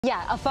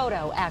Yeah, a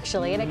photo,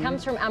 actually, and it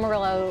comes from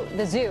Amarillo,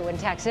 the zoo in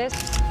Texas.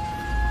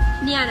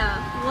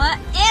 Nana, what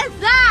is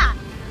that?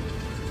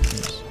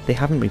 They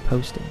haven't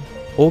reposted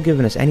or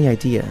given us any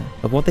idea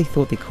of what they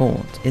thought they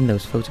caught in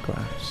those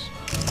photographs.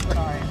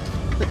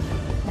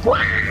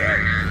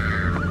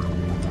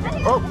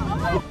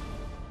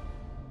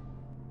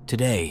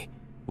 Today,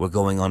 we're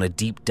going on a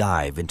deep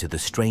dive into the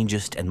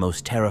strangest and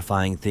most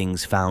terrifying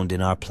things found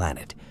in our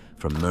planet,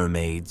 from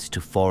mermaids to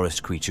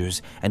forest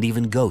creatures and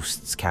even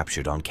ghosts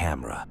captured on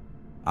camera.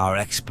 Our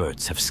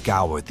experts have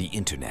scoured the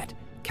internet,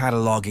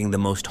 cataloging the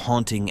most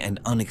haunting and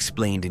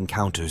unexplained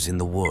encounters in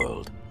the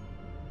world.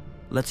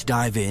 Let's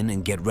dive in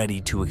and get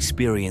ready to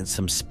experience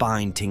some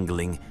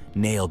spine-tingling,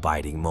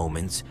 nail-biting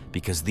moments,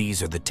 because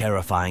these are the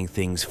terrifying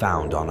things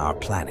found on our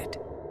planet.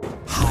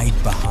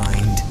 Hide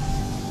behind.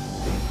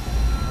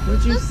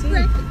 What'd you see?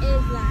 What the frick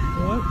is that?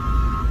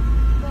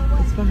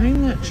 What? It's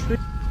behind that tree.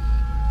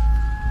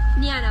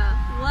 Nana,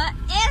 what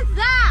is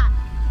that?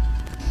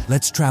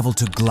 Let's travel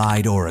to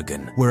Glide,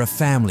 Oregon, where a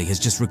family has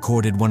just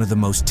recorded one of the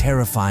most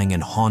terrifying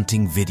and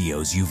haunting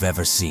videos you've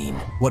ever seen.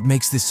 What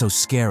makes this so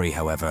scary,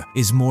 however,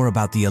 is more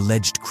about the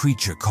alleged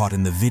creature caught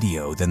in the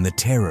video than the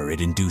terror it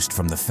induced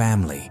from the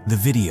family. The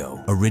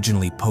video,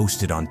 originally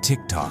posted on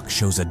TikTok,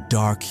 shows a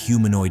dark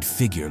humanoid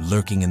figure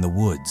lurking in the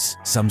woods.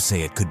 Some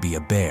say it could be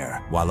a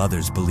bear, while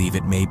others believe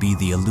it may be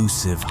the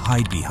elusive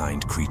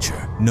hide-behind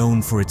creature.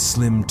 Known for its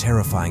slim,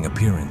 terrifying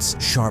appearance,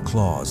 sharp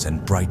claws,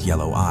 and bright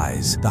yellow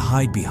eyes, the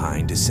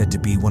hide-behind is said to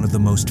be one of the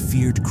most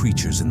feared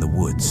creatures in the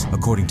woods.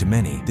 According to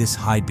many, this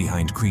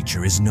hide-behind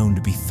creature is known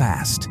to be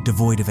fast,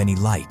 devoid of any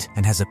light,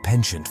 and has a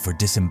penchant for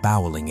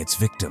disemboweling its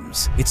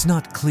victims. It's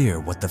not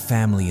clear what the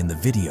family in the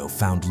video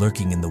found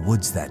lurking in the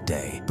woods that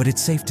day, but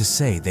it's safe to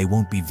say they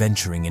won't be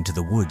venturing into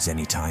the woods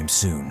anytime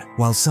soon.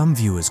 While some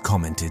viewers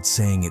commented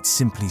saying it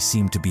simply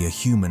seemed to be a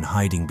human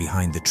hiding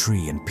behind the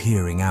tree and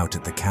peering out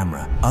at the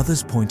camera,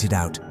 others pointed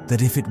out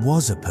that if it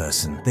was a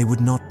person, they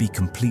would not be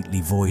completely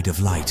void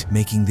of light,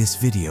 making this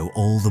video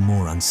all the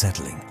more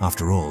unsettling.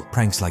 After all,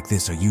 pranks like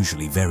this are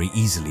usually very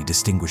easily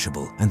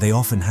distinguishable, and they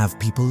often have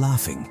people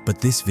laughing.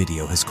 But this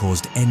video has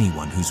caused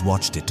anyone who's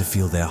watched it to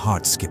feel their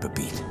heart skip a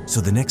beat.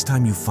 So the next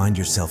time you find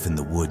yourself in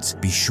the woods,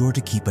 be sure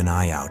to keep an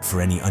eye out for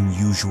any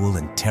unusual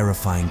and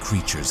terrifying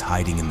creatures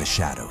hiding in the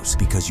shadows,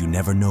 because you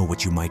never know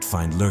what you might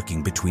find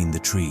lurking between the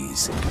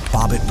trees.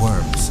 Bobbit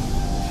worms.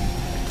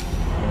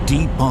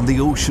 Deep on the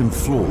ocean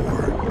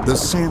floor, the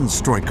sand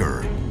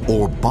striker,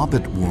 or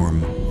bobbit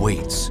worm,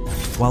 waits.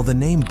 While the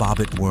name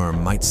bobbit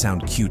worm might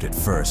sound cute at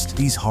first,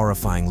 these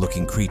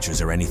horrifying-looking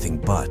creatures are anything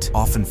but.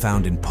 Often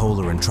found in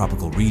polar and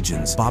tropical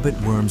regions, bobbit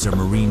worms are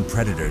marine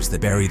predators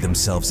that bury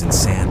themselves in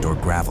sand or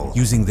gravel,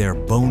 using their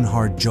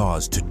bone-hard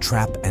jaws to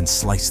trap and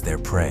slice their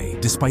prey.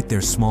 Despite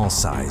their small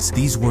size,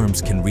 these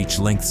worms can reach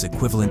lengths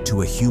equivalent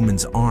to a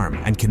human's arm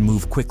and can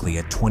move quickly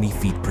at 20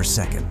 feet per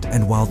second.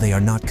 And while they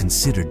are not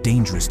considered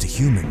dangerous to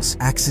humans,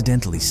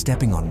 accidentally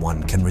stepping on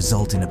one can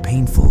result in a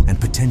painful and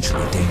potentially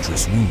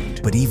dangerous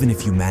wound. But even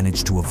if you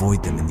manage to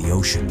avoid them in the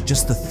ocean,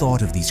 just the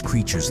thought of these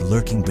creatures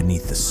lurking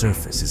beneath the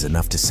surface is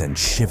enough to send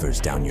shivers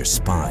down your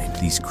spine.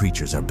 These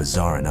creatures are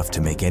bizarre enough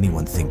to make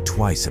anyone think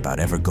twice about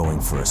ever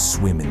going for a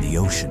swim in the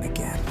ocean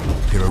again.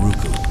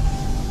 Pirarucu.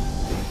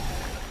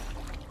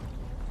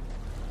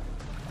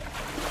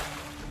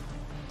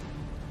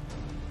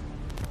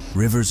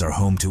 Rivers are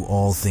home to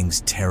all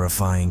things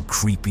terrifying,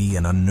 creepy,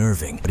 and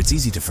unnerving, but it's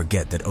easy to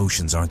forget that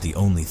oceans aren't the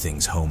only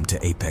things home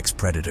to apex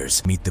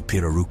predators. Meet the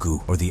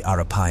pirarucu, or the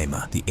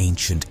arapaima, the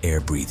ancient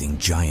air-breathing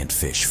giant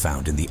fish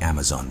found in the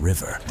Amazon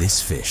River.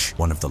 This fish,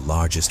 one of the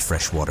largest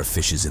freshwater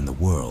fishes in the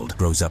world,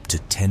 grows up to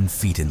 10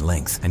 feet in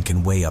length and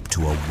can weigh up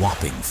to a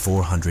whopping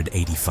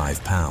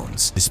 485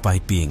 pounds.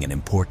 Despite being an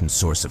important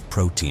source of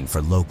protein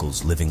for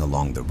locals living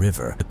along the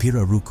river, the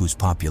pirarucu's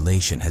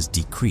population has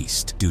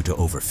decreased due to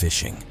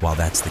overfishing. While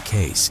that's the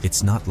case,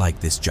 it's not like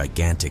this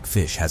gigantic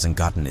fish hasn't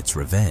gotten its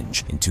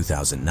revenge. In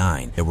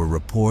 2009, there were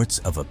reports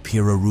of a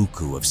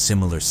pirarucu of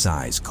similar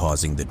size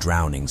causing the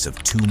drownings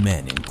of 2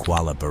 men in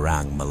Kuala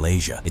Berang,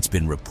 Malaysia. It's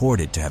been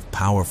reported to have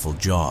powerful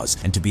jaws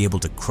and to be able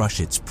to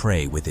crush its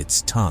prey with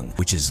its tongue,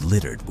 which is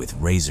littered with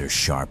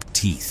razor-sharp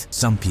teeth.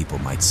 Some people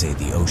might say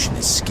the ocean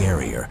is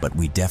scarier, but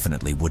we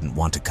definitely wouldn't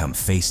want to come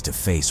face to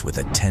face with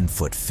a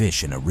 10-foot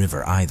fish in a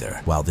river either.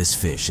 While this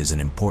fish is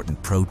an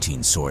important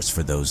protein source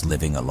for those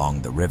living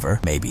along the river,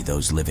 maybe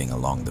those living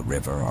along the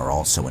river are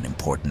also an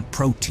important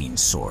protein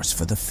source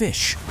for the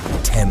fish.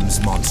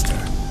 Thames Monster.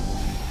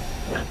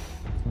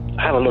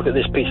 Have a look at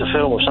this piece of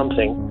film or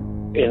something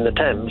in the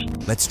Thames.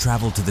 Let's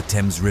travel to the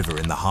Thames River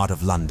in the heart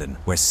of London,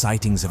 where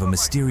sightings of a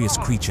mysterious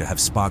creature have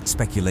sparked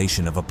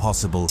speculation of a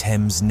possible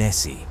Thames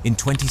Nessie. In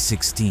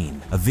 2016,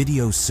 a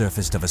video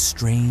surfaced of a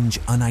strange,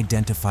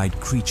 unidentified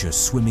creature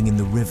swimming in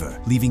the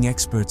river, leaving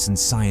experts and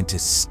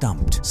scientists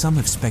stumped. Some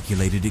have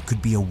speculated it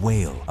could be a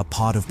whale, a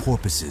pod of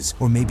porpoises,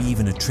 or maybe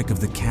even a trick of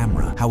the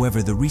camera.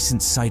 However, the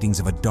recent sightings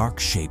of a dark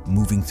shape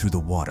moving through the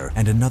water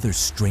and another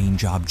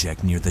strange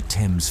object near the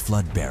Thames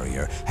flood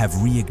barrier have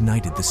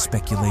reignited the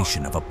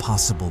speculation of a possible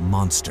impossible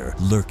monster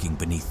lurking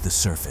beneath the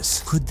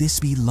surface. Could this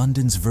be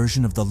London's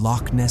version of the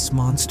Loch Ness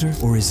Monster?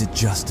 Or is it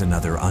just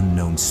another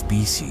unknown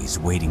species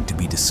waiting to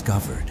be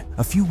discovered?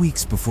 A few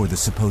weeks before the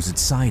supposed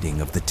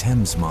sighting of the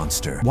Thames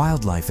Monster,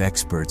 wildlife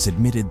experts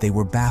admitted they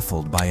were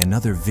baffled by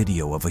another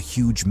video of a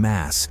huge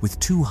mass with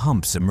two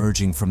humps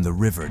emerging from the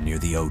river near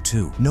the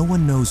O2. No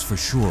one knows for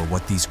sure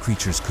what these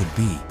creatures could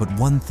be, but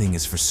one thing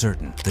is for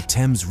certain: the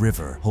Thames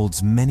River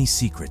holds many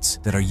secrets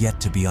that are yet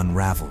to be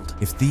unraveled.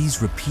 If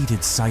these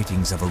repeated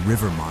sightings of a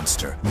river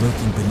monster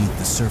lurking beneath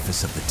the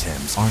surface of the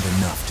Thames aren't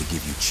enough to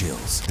give you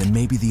chills, then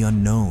maybe the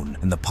unknown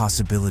and the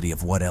possibility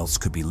of what else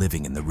could be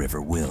living in the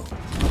river will.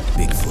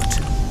 Bigfoot.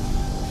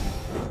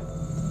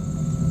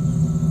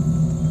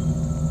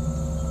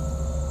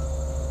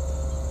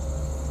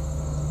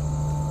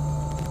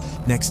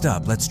 Next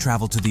up, let's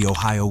travel to the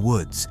Ohio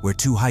woods, where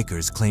two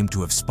hikers claim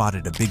to have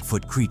spotted a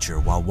Bigfoot creature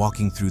while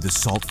walking through the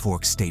Salt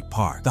Fork State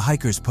Park. The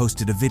hikers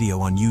posted a video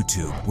on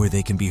YouTube where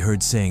they can be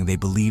heard saying they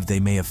believe they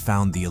may have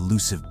found the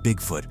elusive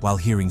Bigfoot while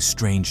hearing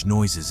strange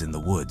noises in the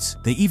woods.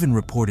 They even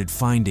reported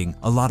finding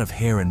a lot of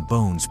hair and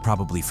bones,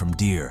 probably from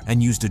deer,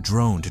 and used a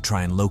drone to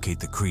try and locate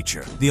the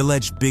creature. The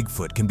alleged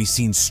Bigfoot can be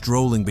seen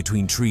strolling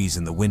between trees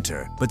in the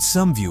winter, but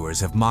some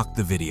viewers have mocked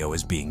the video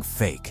as being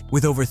fake.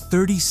 With over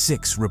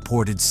 36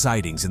 reported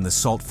sightings in the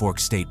Salt Fork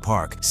State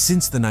Park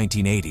since the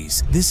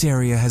 1980s, this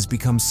area has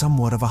become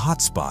somewhat of a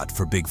hotspot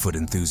for Bigfoot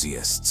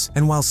enthusiasts.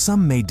 And while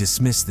some may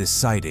dismiss this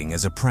sighting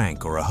as a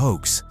prank or a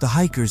hoax, the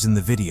hikers in the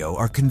video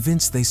are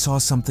convinced they saw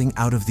something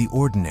out of the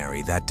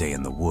ordinary that day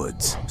in the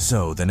woods.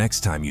 So the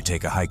next time you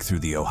take a hike through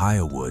the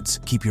Ohio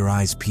woods, keep your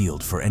eyes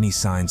peeled for any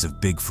signs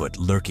of Bigfoot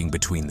lurking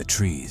between the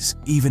trees.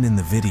 Even in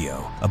the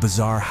video, a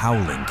bizarre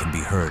howling can be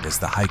heard as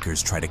the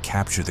hikers try to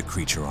capture the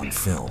creature on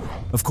film.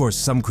 Of course,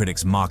 some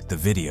critics mocked the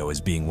video as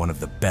being one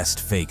of the best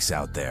fakes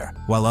out there,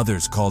 while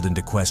others called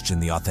into question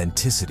the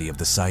authenticity of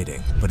the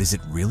sighting. But is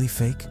it really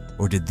fake?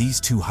 Or did these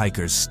two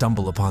hikers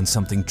stumble upon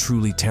something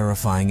truly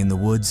terrifying in the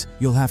woods?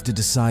 You'll have to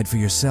decide for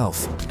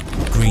yourself.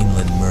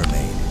 Greenland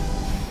mermaid.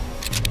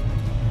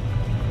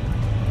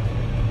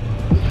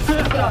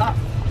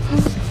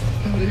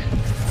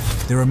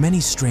 There are many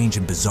strange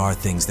and bizarre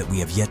things that we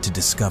have yet to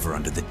discover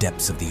under the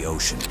depths of the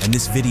ocean, and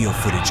this video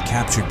footage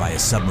captured by a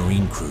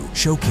submarine crew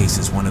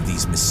showcases one of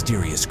these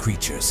mysterious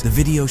creatures. The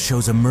video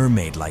shows a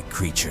mermaid-like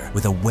creature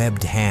with a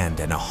webbed hand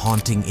and a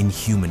haunting,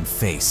 inhuman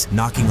face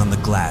knocking on the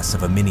glass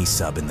of a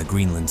mini-sub in the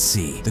Greenland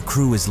Sea. The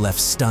crew is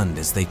left stunned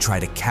as they try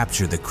to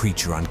capture the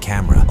creature on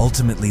camera,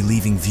 ultimately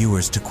leaving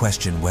viewers to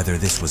question whether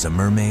this was a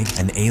mermaid,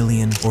 an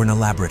alien, or an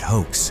elaborate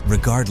hoax.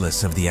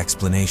 Regardless of the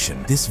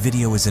explanation, this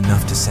video is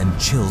enough to send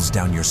chills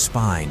down your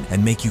spine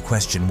and make you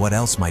question what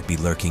else might be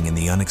lurking in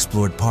the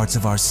unexplored parts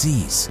of our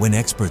seas. When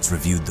experts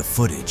reviewed the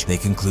footage, they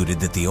concluded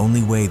that the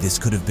only way this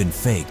could have been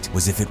faked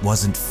was if it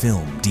wasn't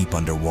filmed deep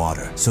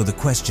underwater. So the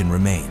question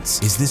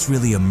remains, is this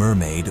really a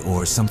mermaid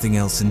or something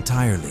else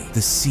entirely?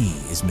 The sea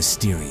is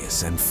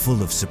mysterious and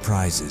full of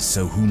surprises,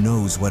 so who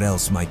knows what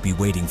else might be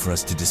waiting for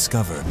us to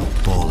discover.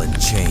 Ball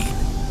and chain.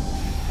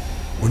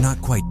 We're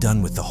not quite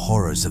done with the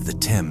horrors of the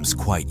Thames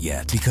quite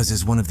yet, because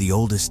as one of the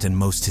oldest and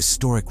most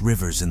historic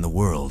rivers in the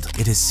world,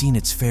 it has seen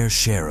its fair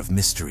share of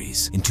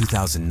mysteries. In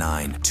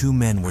 2009, two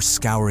men were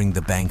scouring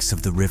the banks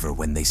of the river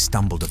when they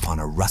stumbled upon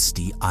a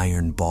rusty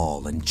iron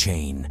ball and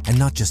chain. And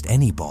not just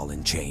any ball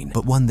and chain,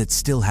 but one that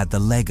still had the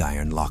leg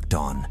iron locked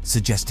on,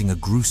 suggesting a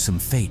gruesome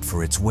fate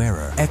for its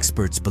wearer.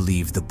 Experts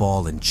believe the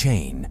ball and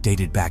chain,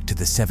 dated back to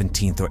the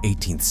 17th or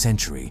 18th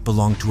century,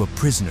 belonged to a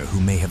prisoner who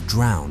may have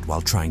drowned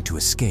while trying to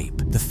escape.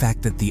 The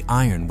fact that the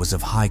iron was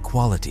of high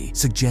quality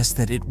suggests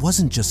that it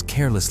wasn't just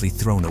carelessly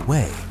thrown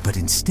away, but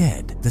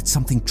instead that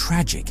something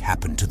tragic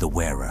happened to the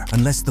wearer.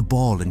 Unless the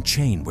ball and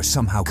chain were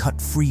somehow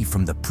cut free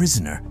from the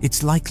prisoner,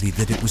 it's likely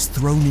that it was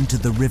thrown into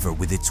the river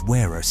with its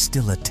wearer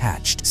still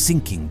attached,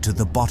 sinking to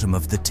the bottom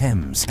of the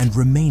Thames and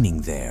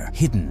remaining there,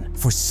 hidden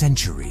for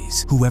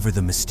centuries. Whoever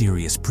the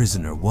mysterious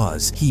prisoner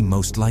was, he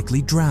most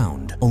likely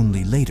drowned,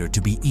 only later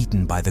to be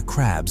eaten by the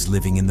crabs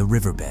living in the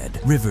riverbed.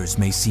 Rivers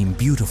may seem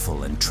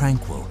beautiful and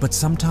tranquil, but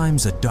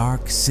sometimes a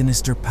dark,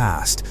 sinister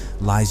past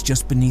lies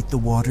just beneath the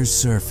water's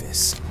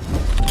surface.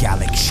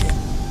 Gallic ship.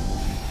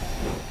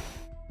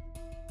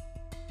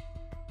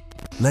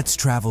 Let's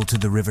travel to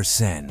the River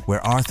Seine,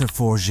 where Arthur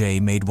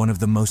Forget made one of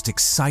the most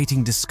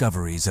exciting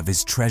discoveries of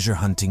his treasure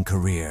hunting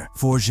career.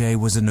 Forget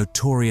was a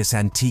notorious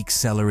antique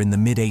seller in the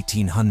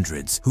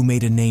mid-1800s who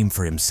made a name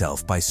for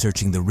himself by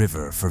searching the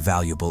river for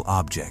valuable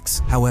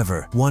objects.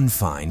 However, one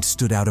find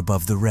stood out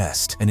above the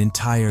rest, an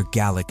entire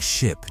Gallic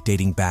ship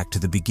dating back to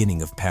the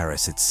beginning of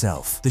Paris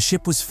itself. The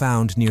ship was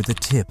found near the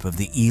tip of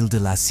the Ile de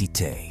la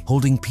Cité,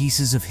 holding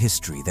pieces of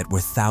history that were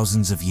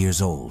thousands of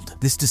years old.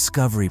 This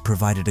discovery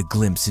provided a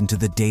glimpse into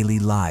the daily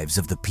life lives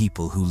of the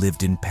people who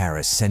lived in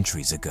Paris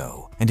centuries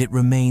ago, and it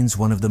remains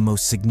one of the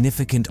most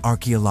significant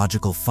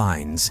archaeological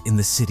finds in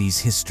the city's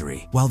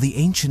history. While the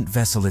ancient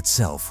vessel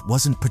itself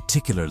wasn't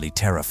particularly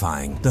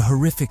terrifying, the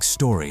horrific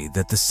story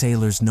that the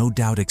sailors no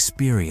doubt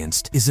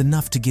experienced is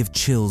enough to give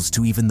chills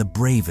to even the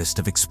bravest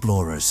of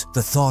explorers.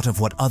 The thought of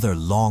what other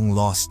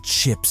long-lost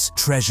ships,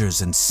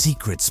 treasures, and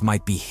secrets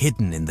might be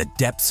hidden in the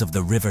depths of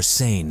the River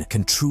Seine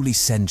can truly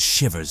send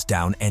shivers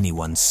down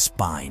anyone's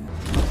spine.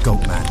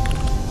 Goatman.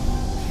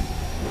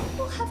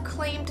 People have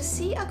claimed to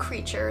see a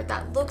creature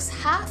that looks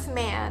half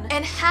man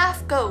and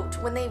half goat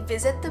when they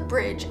visit the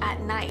bridge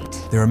at night.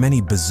 There are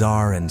many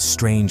bizarre and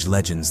strange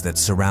legends that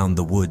surround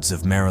the woods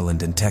of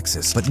Maryland and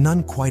Texas, but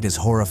none quite as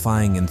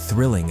horrifying and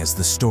thrilling as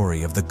the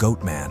story of the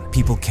Goatman.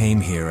 People came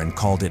here and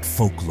called it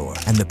folklore,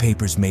 and the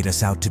papers made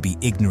us out to be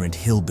ignorant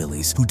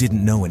hillbillies who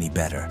didn't know any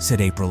better,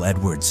 said April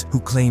Edwards, who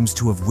claims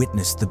to have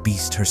witnessed the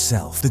beast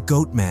herself. The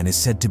Goatman is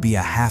said to be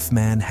a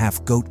half-man,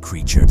 half-goat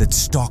creature that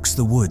stalks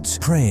the woods,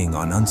 preying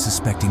on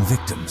unsuspecting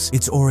victims.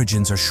 Its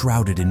origins are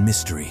shrouded in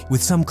mystery,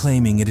 with some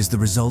claiming it is the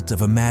result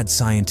of a mad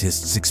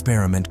scientist's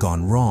experiment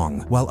gone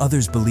wrong, while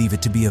others believe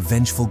it to be a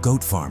vengeful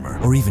goat farmer,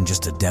 or even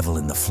just a devil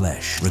in the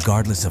flesh.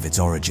 Regardless of its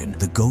origin,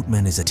 the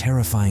Goatman is a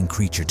terrifying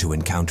creature to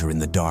encounter in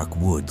the dark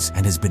woods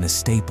and has been a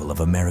staple of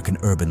American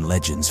urban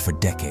legends for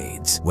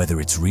decades. Whether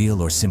it's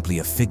real or simply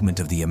a figment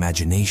of the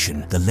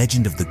imagination, the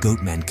legend of the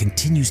Goatman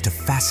continues to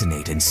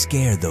fascinate and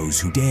scare those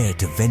who dare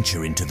to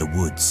venture into the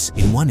woods.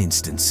 In one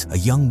instance, a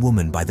young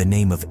woman by the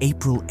name of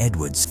April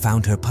Edwards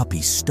found her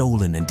puppy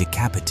stolen and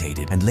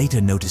decapitated, and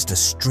later noticed a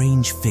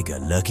strange figure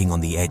lurking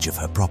on the edge of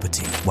her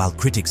property. While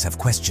critics have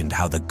questioned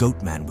how the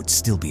Goatman would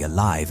still be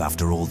alive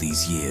after all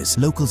these years,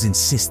 locals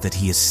insist that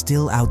he is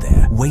still out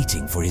there,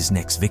 waiting for his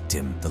next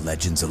victim. The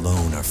legends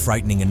alone are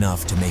frightening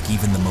enough to make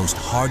even the most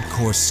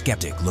hardcore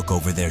skeptic look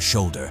over their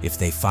shoulder if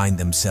they find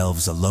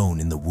themselves alone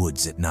in the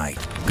woods at night.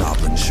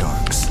 Goblin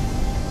sharks.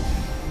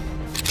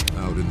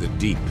 Out in the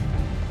deep,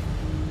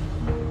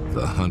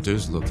 the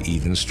hunters look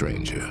even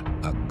stranger.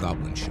 A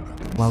goblin shark.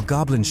 While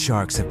goblin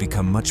sharks have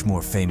become much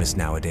more famous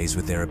nowadays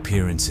with their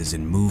appearances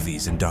in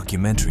movies and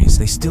documentaries,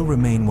 they still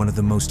remain one of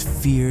the most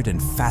feared and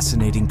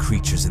fascinating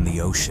creatures in the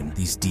ocean.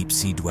 These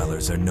deep-sea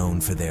dwellers are known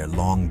for their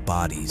long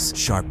bodies,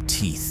 sharp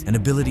teeth, and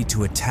ability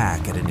to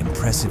attack at an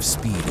impressive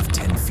speed of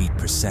 10 feet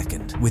per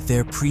second. With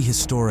their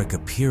prehistoric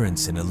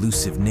appearance and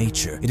elusive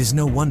nature, it is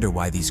no wonder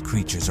why these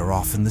creatures are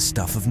often the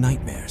stuff of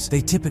nightmares.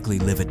 They typically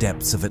live at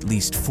depths of at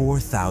least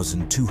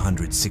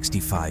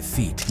 4,265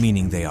 feet,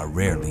 meaning they are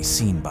rarely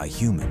seen by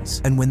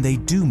humans. And when they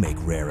do make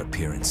rare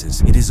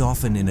appearances, it is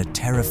often in a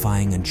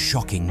terrifying and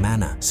shocking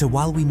manner. So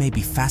while we may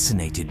be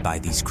fascinated by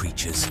these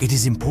creatures, it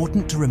is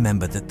important to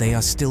remember that they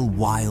are still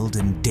wild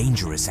and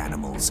dangerous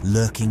animals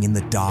lurking in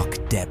the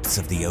dark depths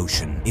of the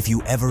ocean. If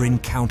you ever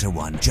encounter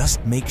one,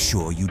 just make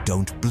sure you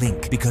don't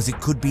blink, because it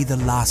could be the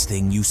last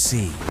thing you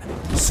see.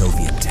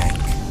 Soviet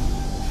tank.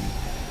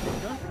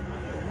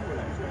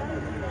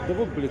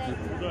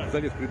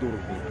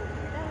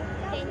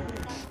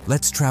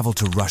 Let's travel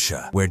to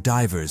Russia, where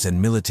divers and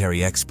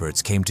military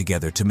experts came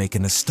together to make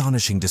an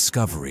astonishing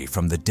discovery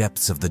from the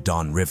depths of the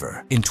Don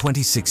River. In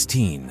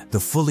 2016, the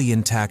fully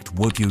intact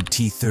Wotyud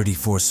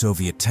T-34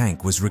 Soviet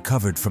tank was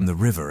recovered from the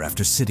river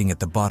after sitting at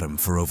the bottom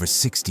for over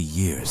 60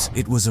 years.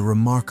 It was a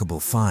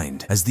remarkable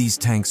find, as these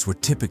tanks were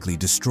typically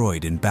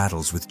destroyed in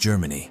battles with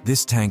Germany.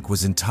 This tank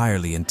was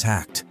entirely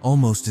intact,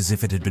 almost as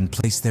if it had been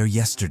placed there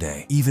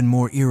yesterday. Even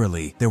more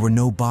eerily, there were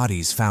no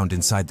bodies found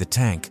inside the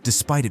tank,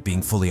 despite it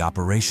being fully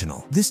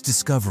operational. This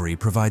discovery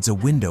provides a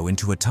window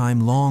into a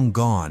time long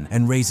gone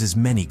and raises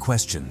many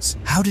questions.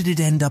 How did it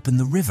end up in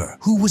the river?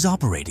 Who was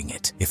operating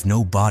it? If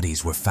no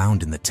bodies were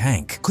found in the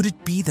tank, could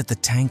it be that the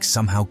tank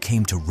somehow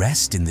came to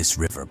rest in this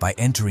river by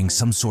entering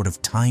some sort of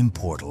time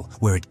portal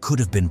where it could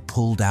have been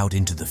pulled out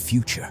into the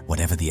future?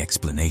 Whatever the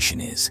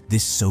explanation is,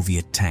 this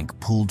Soviet tank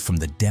pulled from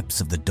the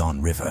depths of the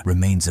Don River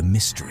remains a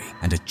mystery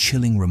and a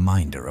chilling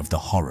reminder of the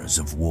horrors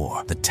of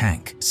war. The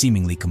tank,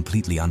 seemingly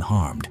completely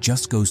unharmed,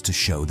 just goes to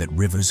show that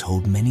rivers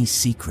hold many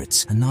secrets,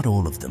 and not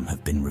all of them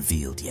have been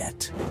revealed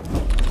yet.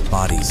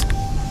 Bodies.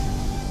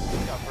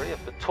 Discovery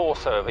of the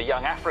torso of a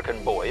young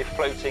African boy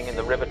floating in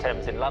the River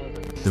Thames in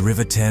London. The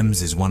River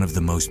Thames is one of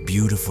the most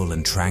beautiful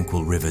and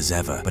tranquil rivers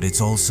ever, but it's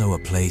also a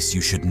place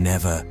you should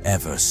never,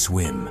 ever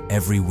swim.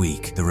 Every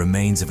week, the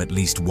remains of at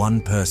least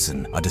one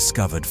person are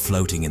discovered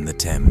floating in the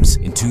Thames.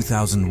 In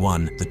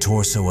 2001, the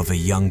torso of a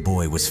young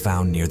boy was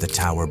found near the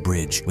Tower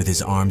Bridge, with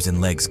his arms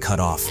and legs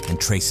cut off and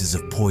traces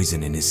of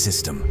poison in his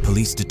system.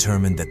 Police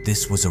determined that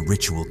this was a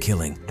ritual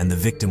killing, and the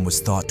victim was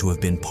thought to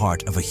have been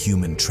part of a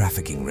human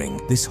trafficking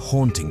ring. This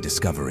haunting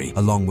discovery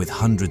along with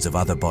hundreds of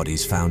other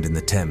bodies found in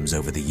the Thames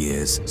over the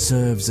years,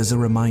 serves as a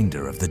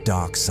reminder of the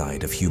dark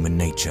side of human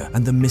nature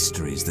and the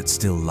mysteries that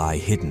still lie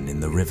hidden in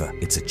the river.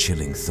 It's a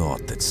chilling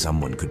thought that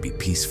someone could be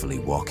peacefully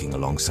walking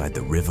alongside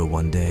the river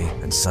one day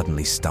and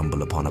suddenly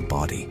stumble upon a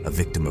body, a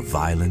victim of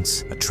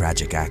violence, a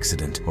tragic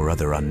accident, or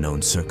other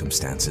unknown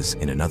circumstances.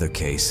 In another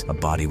case, a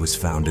body was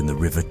found in the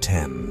River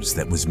Thames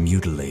that was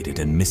mutilated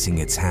and missing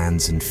its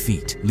hands and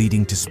feet,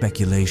 leading to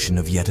speculation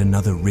of yet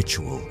another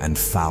ritual and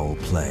foul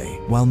play.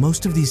 While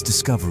most of these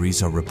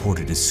discoveries are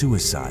reported as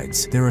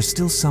suicides, there are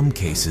still some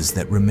cases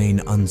that remain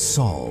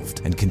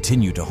unsolved and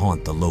continue to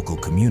haunt the local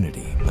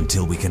community.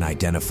 Until we can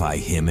identify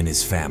him and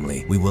his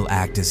family, we will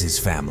act as his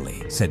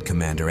family, said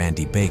Commander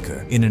Andy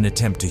Baker, in an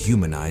attempt to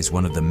humanize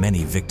one of the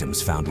many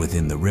victims found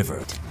within the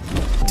river.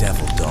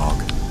 Devil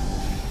dog.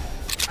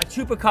 A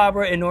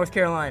chupacabra in North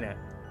Carolina,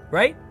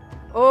 right?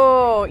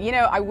 Oh, you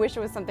know, I wish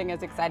it was something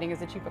as exciting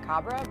as a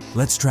chupacabra.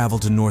 Let's travel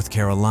to North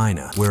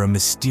Carolina, where a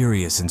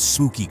mysterious and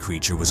spooky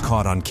creature was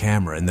caught on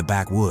camera in the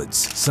backwoods.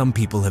 Some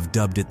people have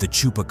dubbed it the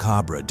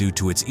chupacabra due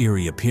to its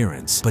eerie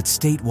appearance, but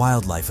state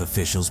wildlife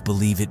officials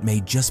believe it may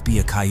just be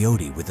a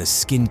coyote with a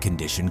skin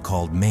condition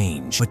called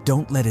mange. But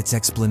don't let its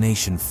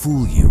explanation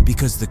fool you,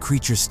 because the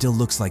creature still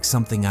looks like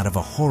something out of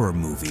a horror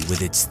movie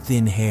with its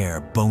thin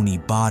hair, bony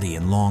body,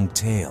 and long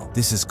tail.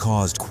 This has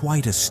caused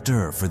quite a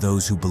stir for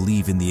those who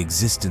believe in the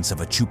existence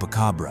of a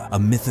chupacabra, a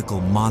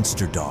mythical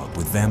monster dog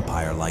with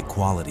vampire-like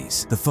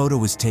qualities. The photo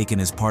was taken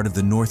as part of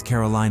the North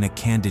Carolina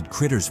Candid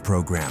Critters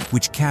program,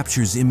 which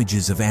captures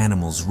images of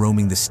animals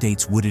roaming the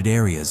state's wooded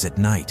areas at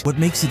night. What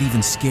makes it even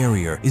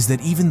scarier is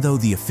that even though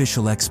the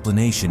official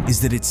explanation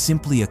is that it's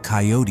simply a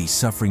coyote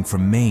suffering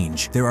from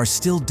mange, there are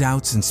still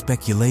doubts and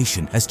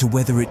speculation as to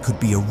whether it could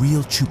be a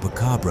real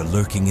chupacabra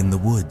lurking in the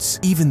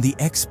woods. Even the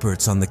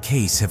experts on the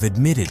case have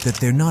admitted that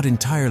they're not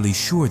entirely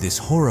sure this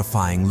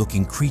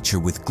horrifying-looking creature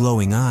with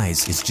glowing eyes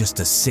is just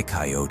a sick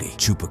coyote.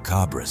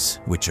 Chupacabras,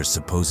 which are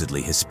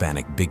supposedly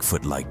Hispanic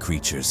Bigfoot-like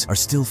creatures, are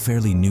still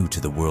fairly new to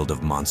the world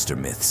of monster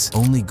myths,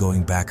 only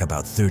going back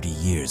about 30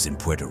 years in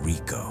Puerto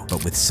Rico.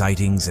 But with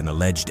sightings and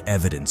alleged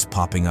evidence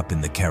popping up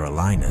in the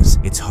Carolinas,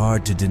 it's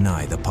hard to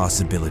deny the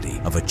possibility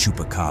of a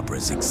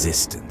chupacabra's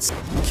existence.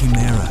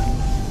 Chimera.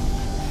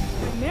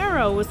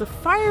 Chimera was a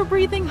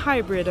fire-breathing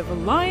hybrid of a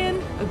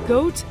lion, a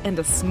goat, and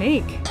a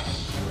snake.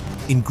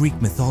 In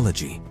Greek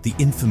mythology, the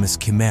infamous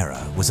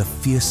Chimera was a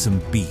fearsome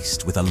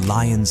beast with a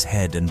lion's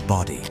head and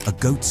body, a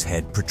goat's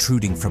head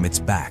protruding from its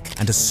back,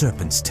 and a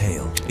serpent's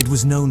tail. It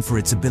was known for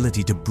its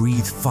ability to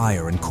breathe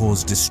fire and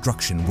cause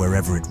destruction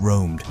wherever it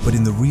roamed. But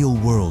in the real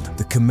world,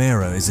 the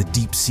Chimera is a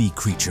deep-sea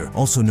creature,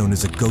 also known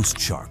as a ghost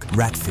shark,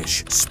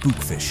 ratfish,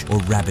 spookfish, or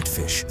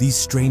rabbitfish. These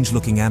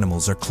strange-looking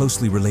animals are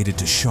closely related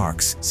to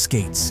sharks,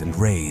 skates, and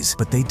rays,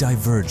 but they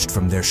diverged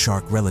from their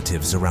shark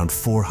relatives around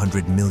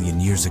 400 million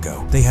years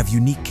ago. They have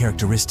unique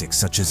characteristics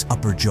such as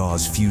upper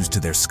jaws fused to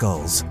their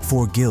skulls,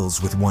 4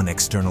 gills with 1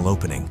 external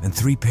opening, and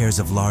 3 pairs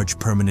of large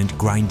permanent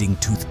grinding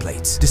tooth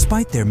plates.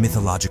 Despite their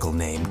mythological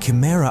name,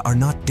 Chimera are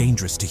not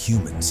dangerous to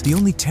humans. The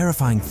only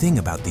terrifying thing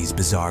about these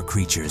bizarre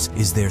creatures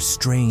is their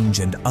strange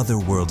and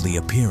otherworldly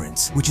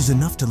appearance, which is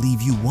enough to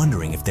leave you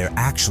wondering if they're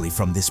actually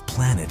from this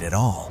planet at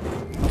all.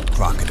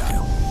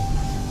 Crocodile.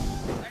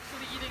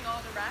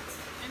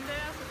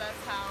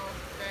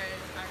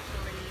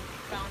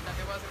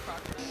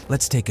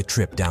 Let's take a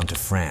trip down to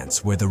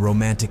France, where the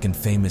romantic and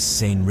famous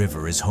Seine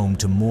River is home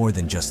to more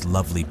than just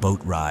lovely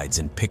boat rides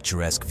and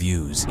picturesque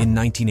views. In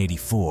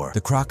 1984,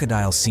 the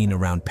crocodile seen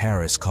around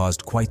Paris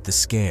caused quite the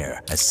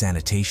scare, as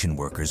sanitation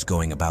workers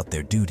going about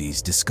their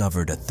duties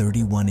discovered a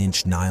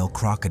 31-inch Nile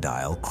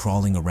crocodile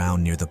crawling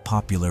around near the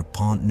popular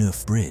Pont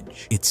Neuf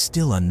Bridge. It's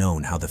still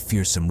unknown how the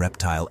fearsome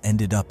reptile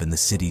ended up in the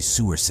city's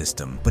sewer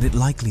system, but it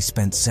likely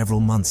spent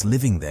several months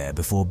living there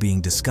before being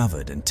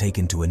discovered and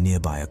taken to a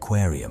nearby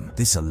aquarium.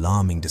 This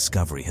alarming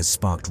discovery has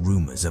sparked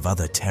rumors of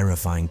other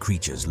terrifying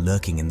creatures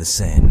lurking in the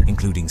Seine,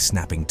 including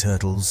snapping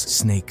turtles,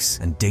 snakes,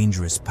 and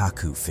dangerous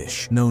pacu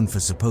fish, known for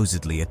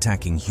supposedly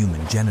attacking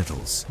human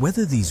genitals.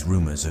 Whether these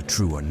rumors are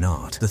true or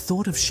not, the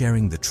thought of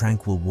sharing the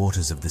tranquil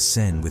waters of the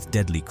Seine with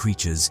deadly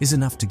creatures is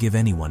enough to give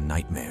anyone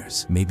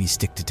nightmares. Maybe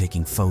stick to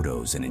taking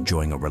photos and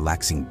enjoying a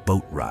relaxing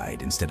boat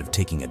ride instead of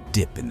taking a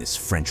dip in this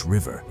French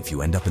river. If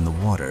you end up in the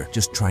water,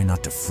 just try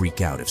not to freak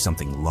out if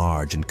something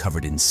large and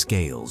covered in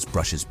scales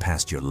brushes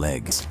past your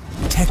legs.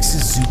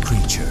 Texas zoo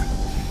creature.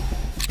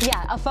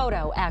 Yeah, a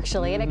photo,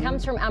 actually, and it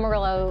comes from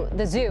Amarillo,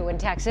 the zoo in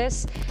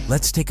Texas.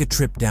 Let's take a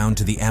trip down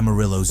to the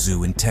Amarillo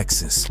Zoo in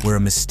Texas, where a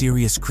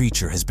mysterious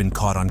creature has been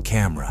caught on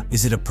camera.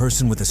 Is it a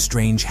person with a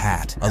strange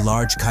hat, a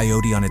large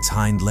coyote on its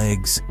hind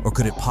legs, or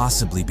could it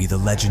possibly be the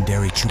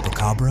legendary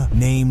chupacabra?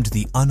 Named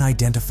the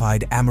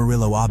unidentified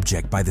Amarillo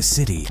object by the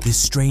city, this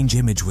strange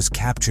image was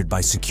captured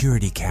by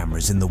security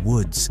cameras in the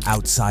woods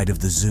outside of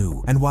the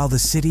zoo. And while the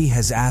city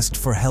has asked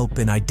for help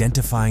in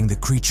identifying the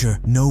creature,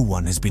 no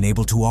one has been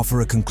able to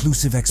offer a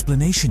conclusive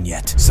explanation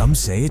yet. Some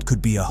say it could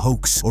be a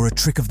hoax or a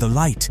trick of the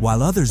light,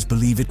 while others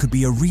believe it could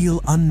be a real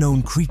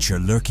unknown creature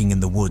lurking in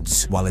the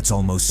woods. While it's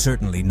almost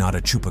certainly not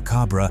a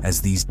chupacabra, as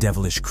these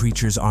devilish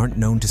creatures aren't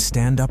known to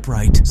stand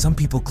upright, some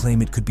people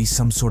claim it could be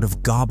some sort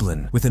of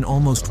goblin with an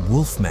almost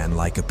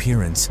wolfman-like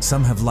appearance.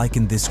 Some have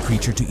likened this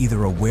creature to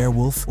either a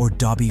werewolf or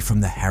Dobby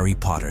from the Harry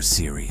Potter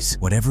series.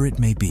 Whatever it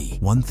may be,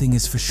 one thing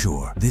is for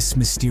sure: this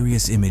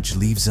mysterious image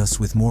leaves us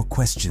with more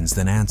questions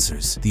than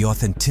answers. The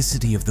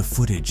authenticity of the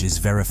footage is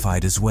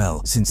verified as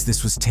well, since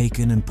this was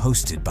taken and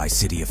posted by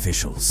city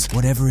officials.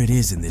 Whatever it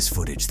is in this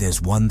footage,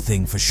 there's one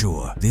thing for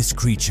sure: this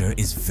creature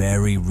is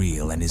very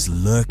real and is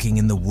lurking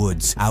in the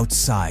woods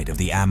outside of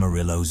the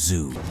Amarillo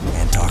Zoo.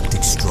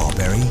 Antarctic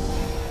strawberry?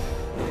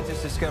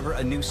 Scientists discover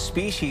a new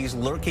species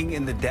lurking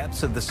in the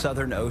depths of the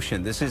Southern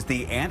Ocean. This is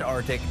the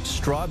Antarctic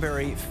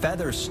strawberry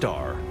feather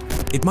star.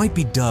 It might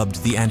be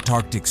dubbed the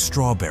Antarctic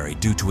strawberry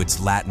due to its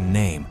Latin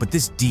name, but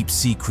this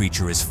deep-sea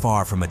creature is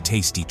far from a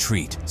tasty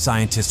treat.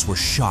 Scientists were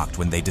shocked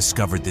when they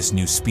discovered this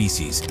new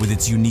species, with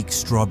its unique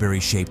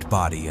strawberry-shaped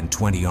body and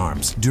 20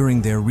 arms,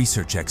 during their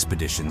research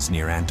expeditions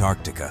near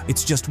Antarctica.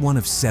 It's just one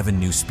of 7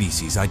 new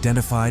species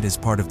identified as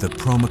part of the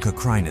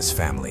Promachocrinus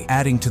family,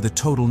 adding to the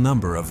total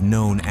number of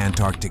known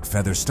Antarctic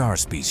feather star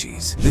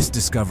species. This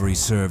discovery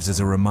serves as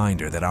a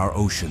reminder that our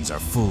oceans are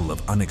full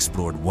of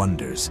unexplored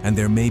wonders, and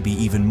there may be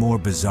even more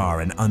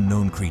bizarre and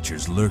unknown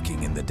creatures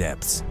lurking in the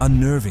depths.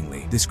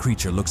 Unnervingly, this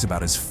creature looks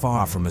about as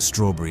far from a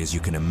strawberry as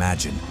you can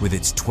imagine, with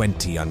its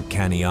 20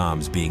 uncanny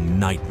arms being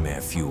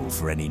nightmare fuel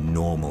for any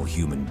normal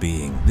human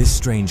being. This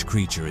strange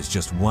creature is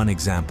just one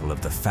example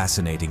of the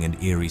fascinating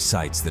and eerie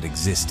sights that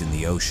exist in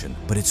the ocean,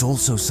 but it's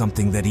also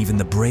something that even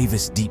the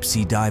bravest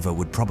deep-sea diver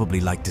would probably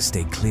like to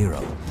stay clear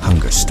of: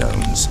 hunger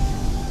stones.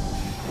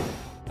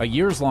 A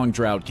years-long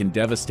drought can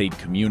devastate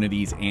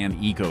communities and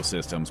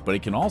ecosystems, but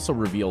it can also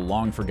reveal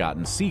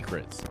long-forgotten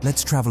secrets.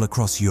 Let's travel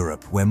across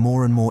Europe, where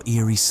more and more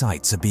eerie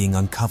sights are being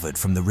uncovered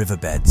from the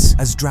riverbeds.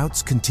 As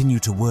droughts continue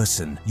to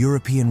worsen,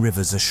 European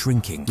rivers are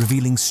shrinking,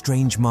 revealing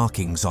strange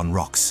markings on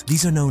rocks.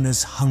 These are known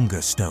as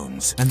hunger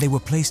stones, and they were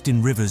placed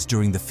in rivers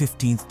during the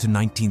 15th to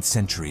 19th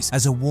centuries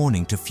as a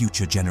warning to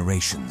future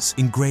generations.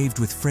 Engraved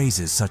with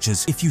phrases such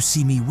as, "If you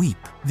see me weep,"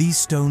 these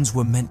stones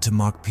were meant to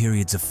mark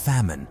periods of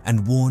famine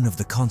and warn of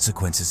the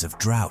consequences of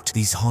drought.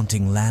 These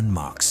haunting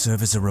landmarks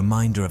serve as a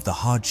reminder of the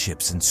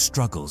hardships and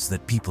struggles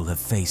that people have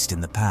faced in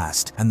the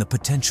past, and the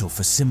potential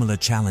for similar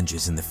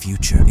challenges in the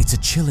future. It's a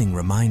chilling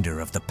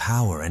reminder of the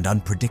power and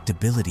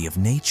unpredictability of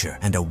nature,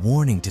 and a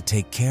warning to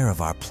take care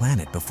of our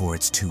planet before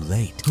it's too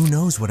late. Who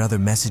knows what other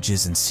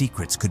messages and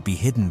secrets could be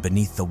hidden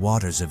beneath the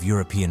waters of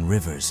European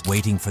rivers,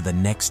 waiting for the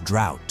next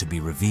drought to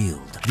be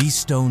revealed. These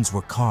stones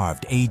were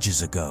carved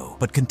ages ago,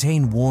 but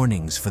contain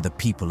warnings for the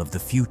people of the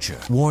future.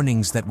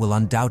 Warnings that will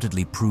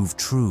undoubtedly prove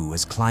true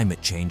as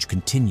climate change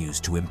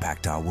continues to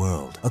impact our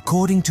world.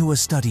 According to a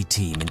study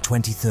team in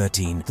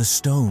 2013, the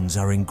stones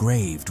are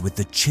engraved with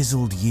the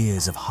chiseled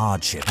years of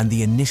hardship and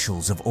the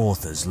initials of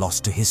authors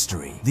lost to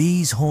history.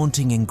 These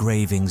haunting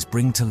engravings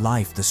bring to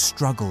life the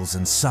struggles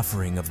and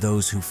suffering of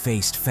those who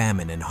faced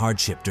famine and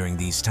hardship during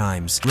these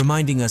times,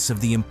 reminding us of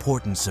the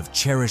importance of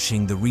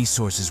cherishing the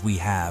resources we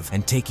have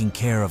and taking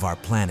care of our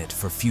planet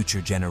for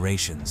future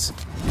generations.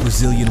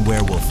 Brazilian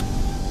werewolf.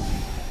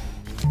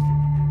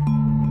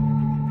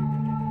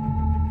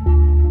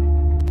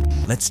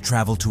 Let's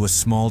travel to a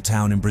small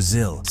town in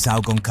Brazil,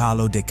 São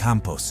Gonçalo de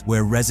Campos,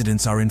 where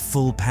residents are in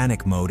full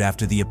panic mode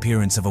after the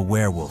appearance of a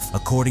werewolf.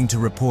 According to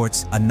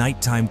reports, a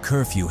nighttime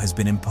curfew has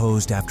been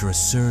imposed after a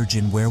surge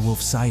in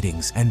werewolf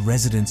sightings, and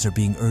residents are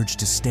being urged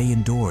to stay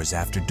indoors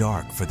after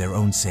dark for their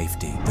own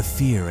safety. The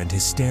fear and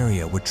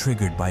hysteria were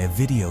triggered by a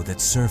video that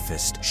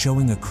surfaced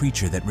showing a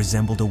creature that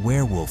resembled a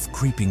werewolf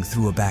creeping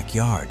through a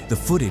backyard. The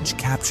footage,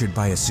 captured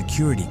by a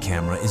security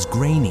camera, is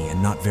grainy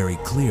and not very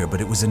clear,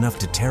 but it was enough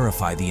to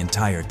terrify the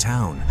entire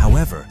town.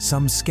 However,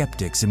 some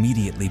skeptics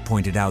immediately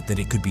pointed out that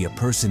it could be a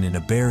person in a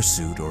bear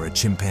suit or a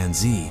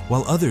chimpanzee,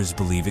 while others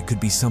believe it could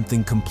be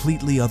something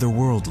completely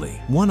otherworldly.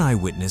 One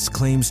eyewitness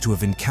claims to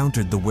have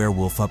encountered the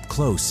werewolf up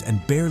close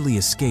and barely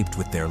escaped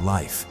with their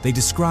life. They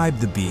described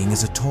the being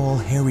as a tall,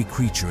 hairy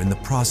creature in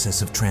the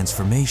process of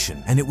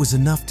transformation, and it was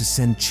enough to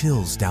send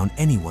chills down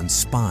anyone's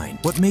spine.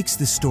 What makes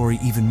this story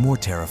even more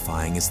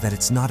terrifying is that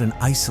it's not an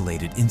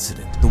isolated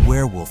incident. The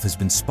werewolf has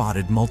been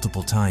spotted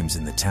multiple times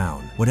in the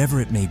town. Whatever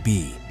it may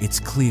be, it's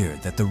clear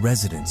that the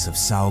residents of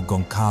São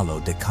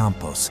Gonçalo de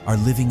Campos are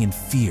living in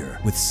fear,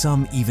 with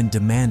some even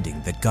demanding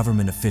that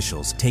government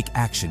officials take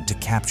action to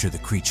capture the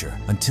creature.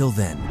 Until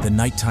then, the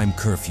nighttime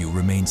curfew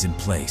remains in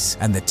place,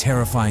 and the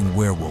terrifying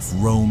werewolf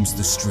roams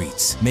the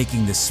streets,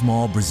 making this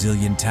small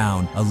Brazilian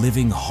town a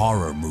living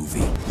horror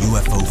movie.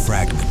 UFO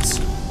fragments.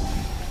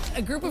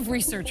 A group of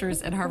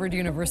researchers at Harvard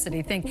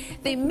University think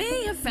they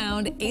may have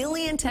found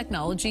alien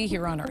technology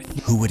here on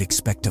Earth. Who would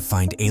expect to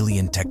find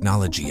alien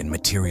technology and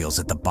materials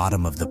at the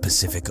bottom of the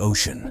Pacific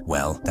Ocean?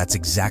 Well, that's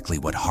exactly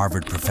what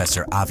Harvard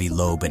professor Avi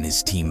Loeb and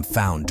his team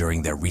found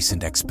during their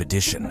recent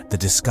expedition. The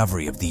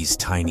discovery of these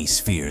tiny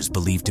spheres,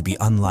 believed to be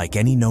unlike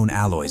any known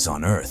alloys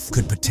on Earth,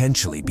 could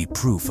potentially be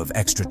proof of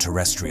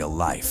extraterrestrial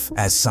life.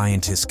 As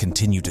scientists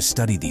continue to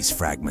study these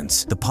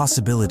fragments, the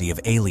possibility of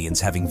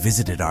aliens having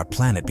visited our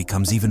planet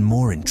becomes even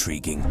more intriguing.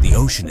 The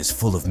ocean is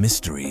full of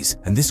mysteries,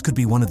 and this could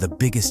be one of the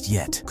biggest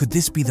yet. Could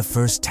this be the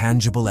first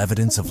tangible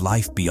evidence of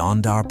life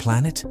beyond our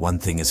planet? One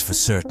thing is for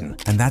certain,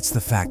 and that's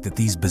the fact that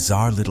these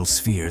bizarre little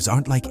spheres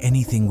aren't like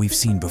anything we've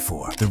seen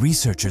before. The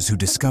researchers who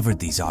discovered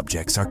these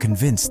objects are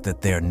convinced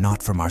that they're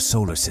not from our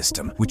solar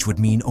system, which would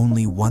mean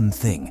only one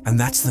thing, and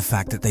that's the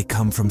fact that they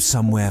come from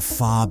somewhere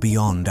far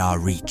beyond our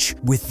reach.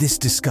 With this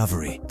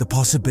discovery, the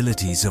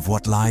possibilities of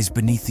what lies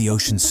beneath the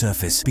ocean's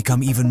surface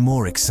become even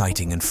more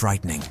exciting and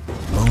frightening.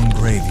 Lone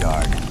Graveyard.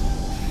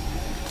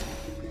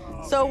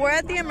 So we're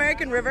at the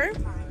American River,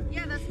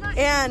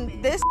 and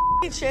this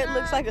shit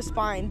looks like a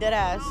spine, dead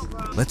ass.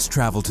 Let's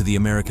travel to the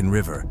American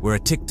River, where a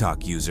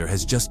TikTok user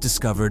has just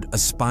discovered a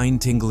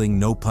spine-tingling,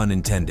 no pun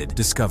intended,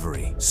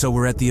 discovery. So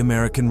we're at the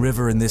American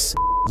River, and this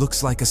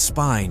looks like a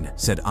spine,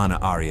 said Ana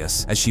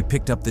Arias as she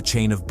picked up the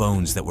chain of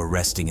bones that were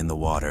resting in the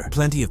water.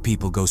 Plenty of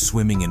people go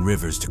swimming in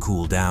rivers to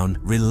cool down,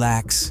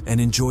 relax,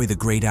 and enjoy the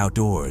great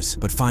outdoors,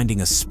 but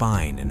finding a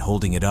spine and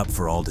holding it up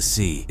for all to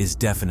see is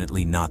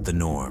definitely not the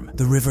norm.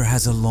 The river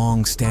has a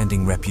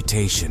long-standing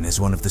reputation as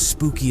one of the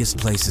spookiest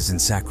places in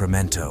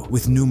Sacramento,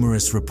 with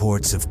numerous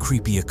reports of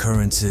creepy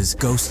occurrences,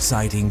 ghost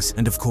sightings,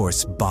 and of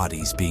course,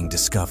 bodies being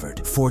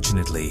discovered.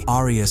 Fortunately,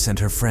 Arias and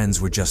her friends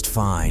were just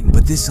fine,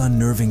 but this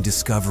unnerving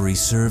discovery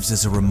serves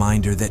as a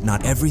reminder that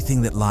not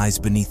everything that lies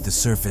beneath the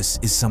surface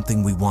is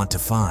something we want to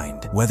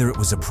find. Whether it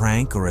was a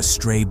prank or a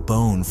stray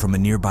bone from a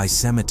nearby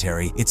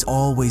cemetery, it's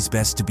always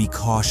best to be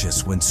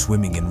cautious when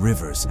swimming in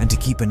rivers and to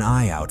keep an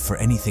eye out for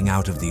anything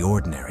out of the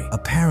ordinary.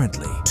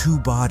 Apparently, 2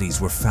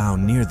 bodies were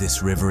found near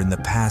this river in the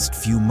past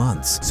few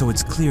months, so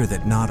it's clear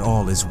that not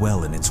all is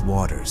well in its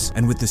waters.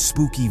 And with the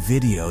spooky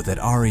video that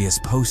Arias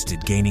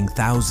posted gaining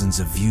thousands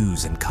of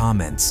views and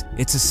comments,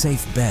 it's a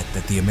safe bet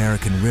that the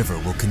American River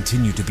will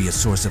continue to be a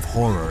source of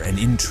horror and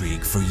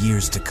intrigue for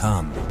years to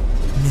come.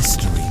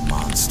 Mystery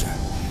Monster.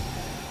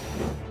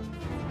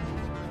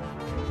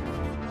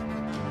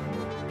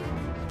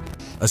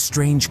 A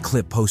strange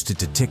clip posted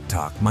to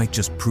TikTok might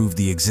just prove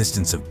the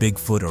existence of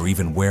Bigfoot or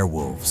even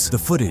werewolves. The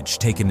footage,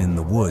 taken in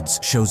the woods,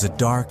 shows a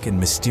dark and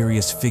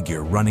mysterious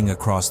figure running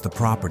across the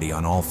property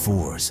on all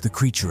fours. The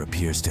creature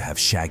appears to have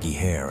shaggy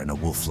hair and a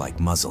wolf-like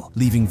muzzle,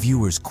 leaving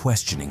viewers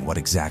questioning what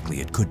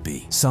exactly it could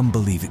be. Some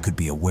believe it could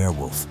be a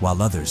werewolf,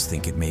 while others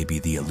think it may be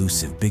the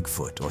elusive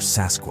Bigfoot or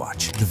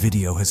Sasquatch. The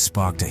video has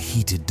sparked a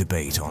heated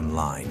debate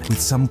online,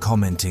 with some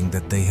commenting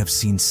that they have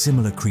seen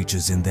similar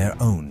creatures in their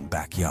own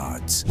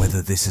backyards.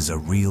 Whether this is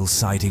a real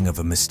sighting of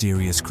a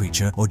mysterious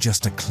creature or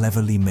just a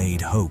cleverly made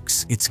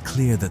hoax, it's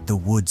clear that the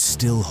woods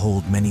still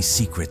hold many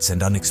secrets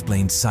and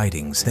unexplained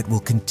sightings that will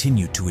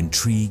continue to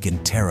intrigue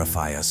and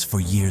terrify us for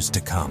years to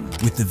come.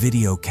 With the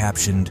video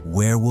captioned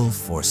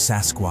 "Werewolf or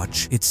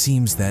Sasquatch," it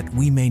seems that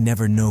we may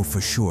never know for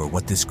sure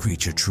what this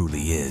creature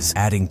truly is,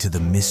 adding to the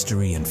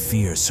mystery and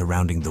fear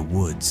surrounding the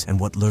woods and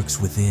what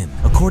lurks within.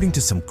 According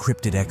to some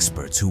cryptid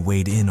experts who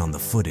weighed in on the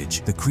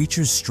footage, the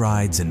creature's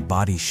strides and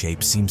body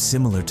shape seem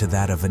similar to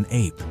that of an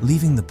ape,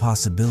 leaving the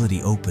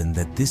possibility open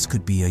that this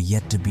could be a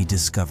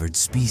yet-to-be-discovered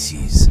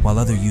species. While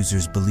other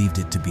users believed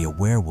it to be a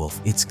werewolf,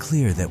 it's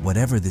clear that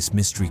whatever this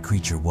mystery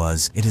creature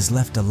was, it has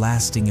left a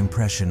lasting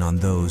impression on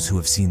those who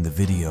have seen the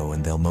video,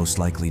 and they'll most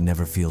likely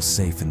never feel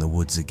safe in the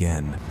woods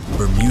again.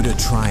 Bermuda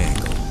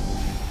Triangle.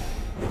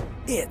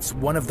 It's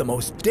one of the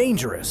most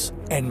dangerous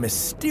and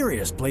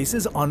mysterious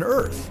places on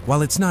Earth.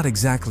 While it's not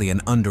exactly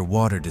an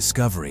underwater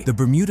discovery, the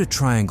Bermuda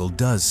Triangle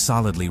does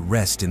solidly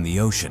rest in the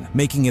ocean,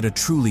 making it a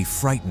truly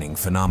frightening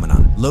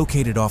phenomenon.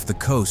 Located off the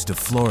coast of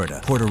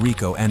Florida, Puerto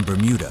Rico, and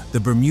Bermuda, the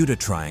Bermuda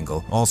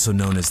Triangle, also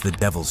known as the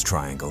Devil's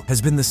Triangle,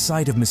 has been the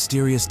site of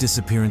mysterious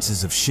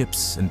disappearances of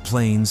ships and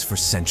planes for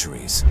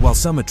centuries. While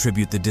some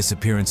attribute the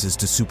disappearances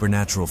to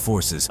supernatural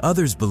forces,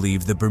 others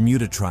believe the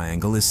Bermuda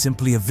Triangle is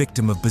simply a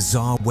victim of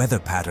bizarre weather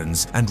patterns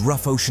and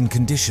rough ocean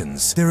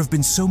conditions. There have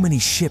been so many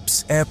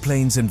ships,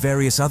 airplanes, and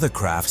various other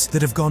crafts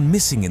that have gone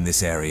missing in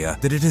this area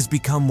that it has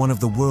become one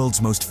of the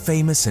world's most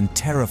famous and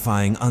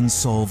terrifying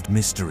unsolved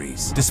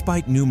mysteries.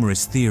 Despite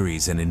numerous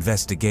theories and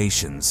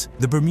investigations,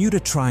 the Bermuda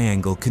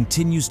Triangle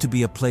continues to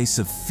be a place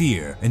of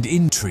fear and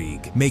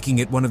intrigue, making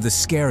it one of the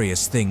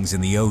scariest things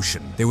in the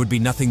ocean. There would be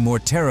nothing more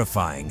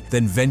terrifying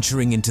than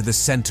venturing into the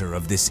center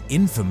of this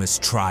infamous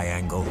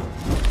triangle.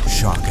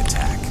 Shark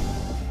attack.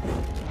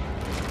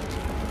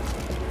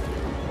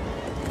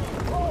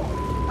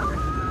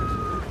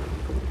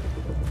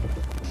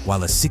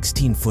 While a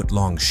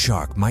 16-foot-long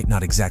shark might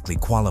not exactly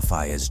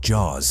qualify as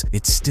Jaws,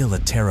 it's still a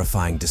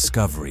terrifying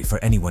discovery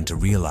for anyone to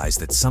realize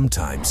that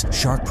sometimes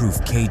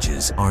shark-proof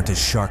cages aren't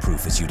as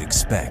shark-proof as you'd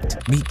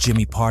expect. Meet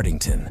Jimmy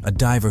Partington, a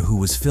diver who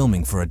was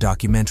filming for a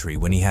documentary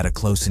when he had a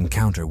close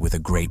encounter with a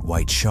great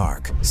white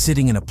shark.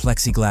 Sitting in a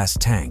plexiglass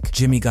tank,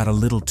 Jimmy got a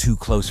little too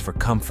close for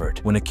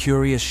comfort when a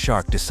curious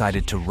shark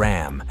decided to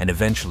ram and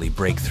eventually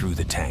break through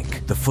the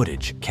tank. The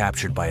footage,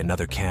 captured by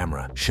another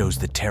camera, shows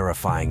the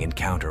terrifying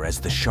encounter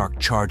as the shark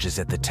charges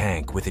at the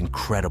tank with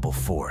incredible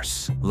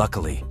force.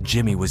 Luckily,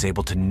 Jimmy was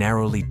able to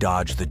narrowly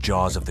dodge the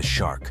jaws of the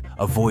shark,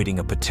 avoiding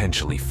a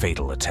potentially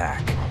fatal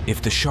attack.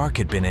 If the shark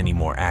had been any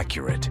more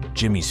accurate,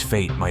 Jimmy's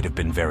fate might have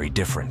been very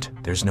different.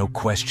 There's no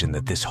question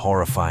that this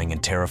horrifying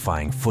and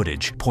terrifying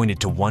footage pointed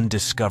to one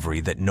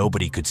discovery that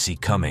nobody could see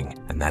coming,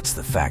 and that's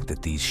the fact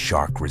that these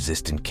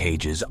shark-resistant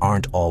cages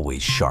aren't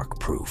always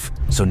shark-proof.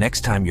 So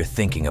next time you're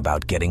thinking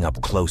about getting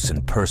up close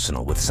and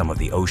personal with some of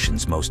the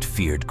ocean's most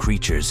feared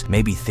creatures,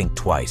 maybe think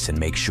twice and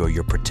make sure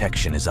your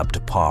protection is up to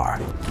par.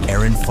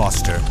 Aaron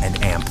Foster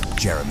and AMP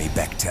Jeremy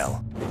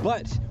Bechtel.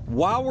 But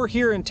while we're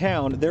here in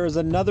town, there is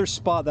another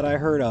spot that I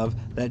heard of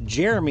that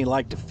Jeremy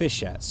liked to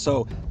fish at.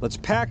 So let's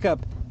pack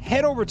up,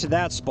 head over to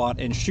that spot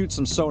and shoot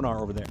some sonar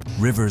over there.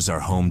 Rivers are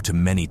home to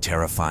many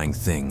terrifying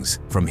things,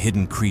 from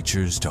hidden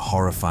creatures to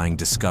horrifying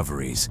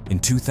discoveries. In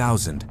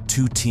 2000,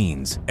 two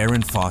teens,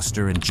 Aaron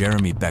Foster and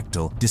Jeremy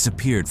Bechtel,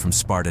 disappeared from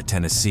Sparta,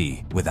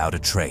 Tennessee, without a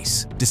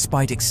trace.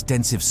 Despite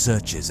extensive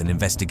searches and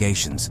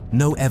investigations,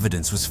 no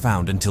evidence was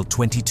found until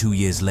 22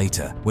 years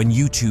later, when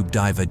YouTube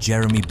diver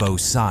Jeremy Beau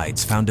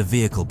Sides found a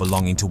vehicle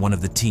belonging to one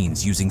of the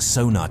teens using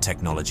sonar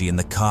technology in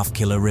the Calf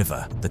Killer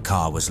River. The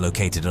car was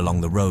located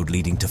along the road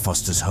leading to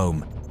Foster's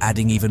home,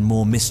 adding even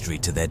more mystery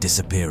to their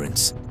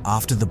disappearance.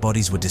 After the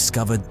bodies were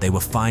discovered, they were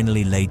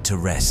finally laid to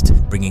rest,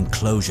 bringing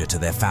closure to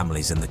their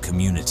families and the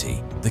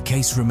community. The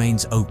case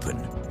remains open,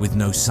 with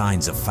no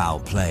signs of foul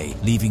play,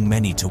 leaving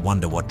many to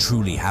wonder what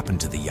truly happened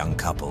to the young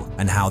couple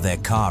and how their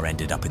car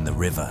ended up in the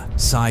river.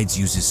 Sides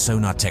uses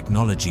sonar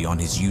technology on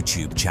his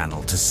YouTube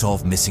channel to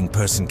solve missing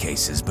person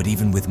cases, but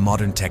even with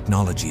modern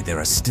technology, there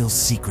are still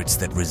secrets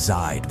that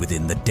reside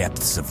within the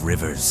depths of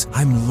rivers.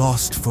 I'm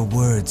lost for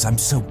words. I'm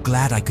so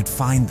glad I could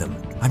find them.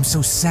 I'm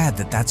so sad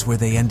that that's where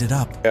they ended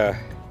up.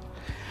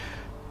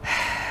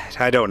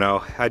 I don't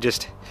know.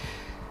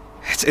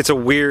 It's a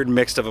weird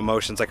mix of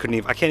emotions. I can't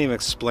even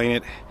explain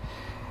it.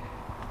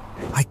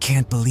 I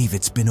can't believe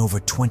it's been over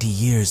 20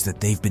 years that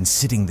they've been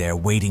sitting there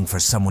waiting for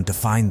someone to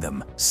find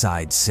them,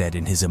 Sides said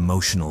in his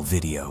emotional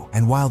video.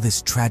 And while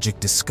this tragic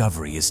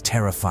discovery is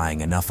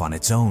terrifying enough on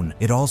its own,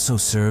 it also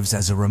serves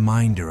as a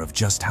reminder of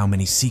just how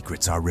many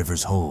secrets our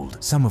rivers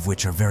hold, some of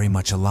which are very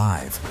much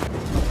alive.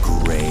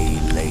 Grey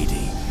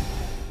Lady.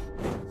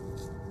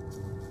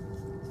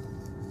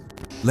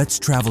 Let's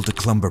travel to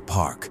Clumber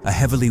Park, a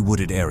heavily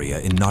wooded area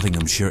in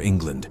Nottinghamshire,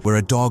 England, where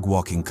a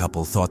dog-walking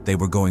couple thought they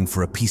were going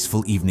for a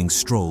peaceful evening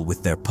stroll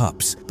with their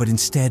pups, but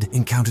instead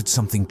encountered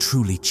something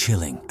truly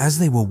chilling. As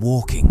they were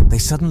walking, they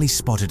suddenly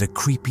spotted a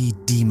creepy,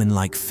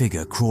 demon-like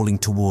figure crawling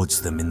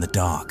towards them in the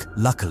dark.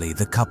 Luckily,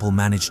 the couple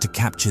managed to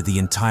capture the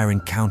entire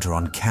encounter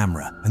on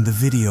camera, and the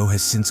video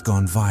has since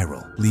gone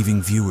viral,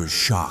 leaving viewers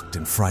shocked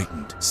and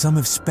frightened. Some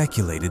have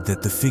speculated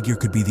that the figure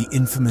could be the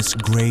infamous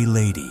Grey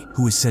Lady,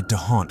 who is said to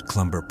haunt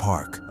Clumber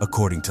Park.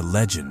 According to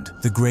legend,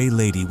 the Grey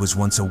Lady was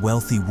once a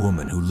wealthy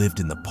woman who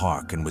lived in the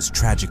park and was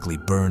tragically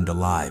burned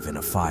alive in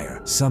a fire.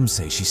 Some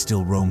say she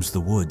still roams the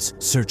woods,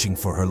 searching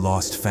for her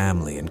lost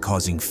family and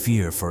causing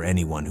fear for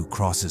anyone who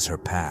crosses her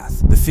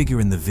path. The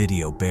figure in the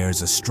video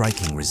bears a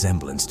striking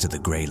resemblance to the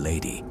Grey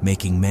Lady,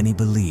 making many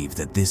believe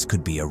that this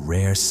could be a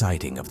rare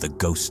sighting of the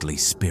ghostly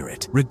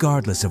spirit.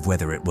 Regardless of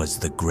whether it was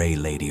the Grey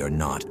Lady or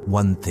not,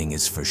 one thing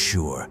is for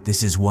sure: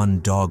 this is one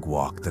dog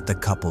walk that the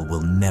couple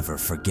will never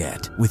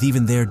forget. With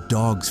even their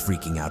dogs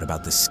freaking out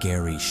about the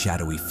scary,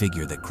 shadowy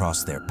figure that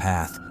crossed their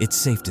path, it's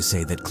safe to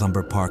say that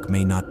Clumber Park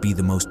may not be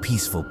the most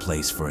peaceful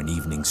place for an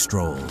evening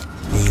stroll.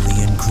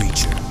 Alien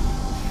creature.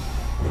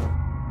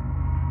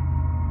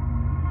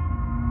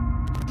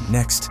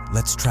 Next,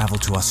 let's travel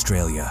to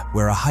Australia,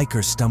 where a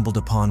hiker stumbled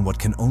upon what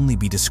can only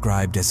be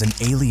described as an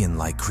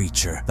alien-like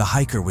creature. The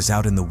hiker was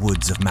out in the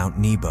woods of Mount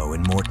Nebo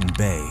in Moreton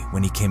Bay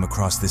when he came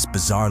across this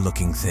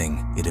bizarre-looking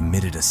thing. It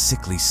emitted a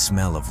sickly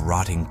smell of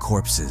rotting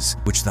corpses,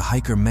 which the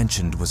hiker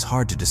mentioned was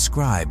hard to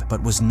describe,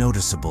 but was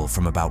noticeable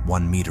from about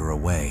 1 meter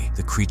away.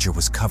 The creature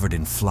was covered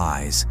in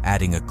flies,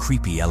 adding a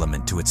creepy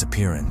element to its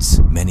appearance.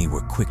 Many were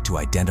quick to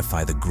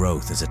identify the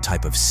growth as a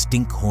type of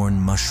stinkhorn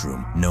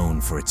mushroom known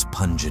for its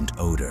pungent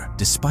odor.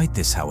 Despite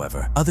this,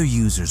 however, other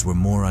users were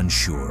more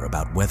unsure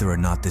about whether or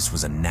not this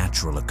was a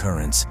natural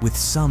occurrence, with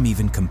some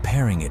even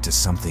comparing it to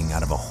something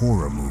out of a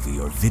horror movie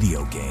or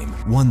video game.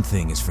 One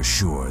thing is for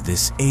sure: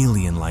 this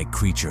alien-like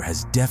creature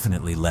has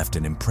definitely left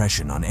an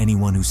impression on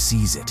anyone who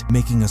sees it,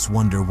 making us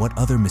wonder what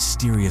other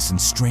mysterious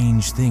and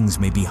strange things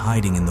may be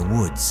hiding in the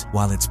woods.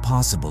 While it's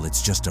possible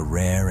it's just a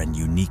rare and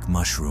unique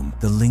mushroom,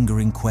 the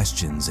lingering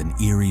questions and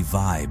eerie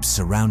vibes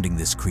surrounding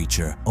this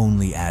creature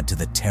only add to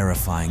the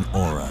terrifying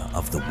aura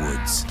of the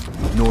woods.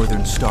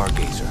 Northern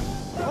Stargazer.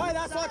 Boy,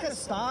 that's like a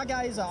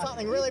stargazer.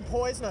 Something really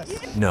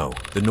poisonous. No,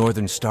 the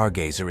Northern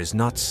Stargazer is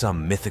not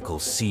some mythical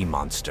sea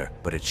monster,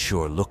 but it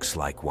sure looks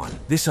like one.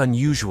 This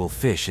unusual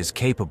fish is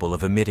capable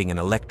of emitting an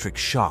electric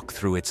shock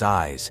through its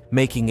eyes,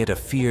 making it a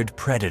feared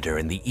predator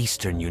in the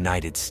eastern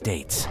United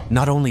States.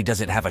 Not only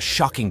does it have a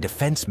shocking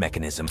defense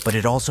mechanism, but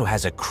it also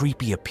has a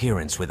creepy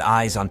appearance with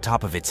eyes on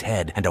top of its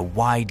head and a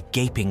wide,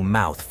 gaping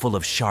mouth full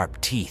of sharp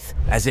teeth.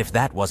 As if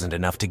that wasn't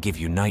enough to give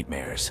you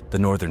nightmares, the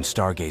Northern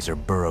Stargazer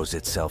burrows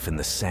itself in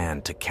the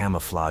sand to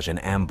camouflage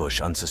and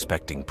ambush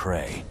unsuspecting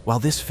prey. While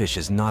this fish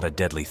is not a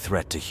deadly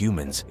threat to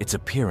humans, its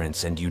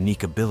appearance and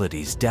unique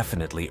abilities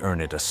definitely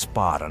earn it a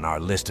spot on our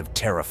list of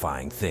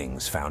terrifying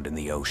things found in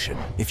the ocean.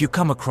 If you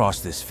come across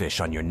this fish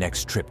on your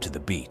next trip to the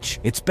beach,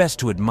 it's best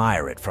to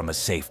admire it from a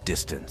safe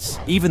distance.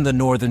 Even the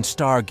Northern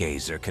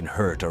Stargazer can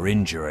hurt or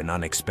injure an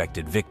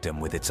unexpected victim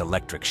with its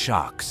electric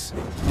shocks.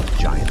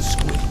 Giant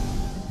squid.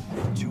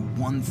 To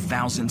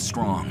 1,000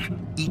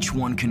 strong, each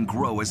one can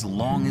grow as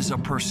long as a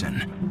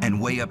person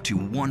and weigh up to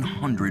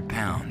 100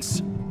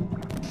 pounds.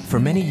 For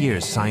many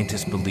years,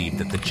 scientists believed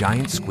that the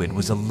giant squid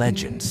was a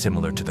legend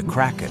similar to the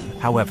Kraken.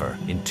 However,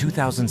 in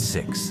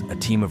 2006, a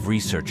team of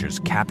researchers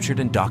captured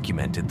and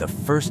documented the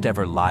first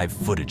ever live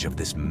footage of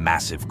this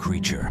massive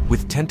creature.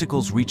 With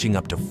tentacles reaching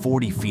up to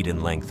 40 feet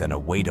in length and a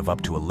weight of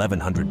up to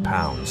 1,100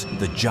 pounds,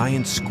 the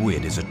giant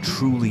squid is a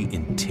truly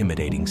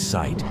intimidating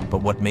sight.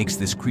 But what makes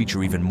this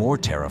creature even more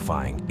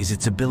terrifying is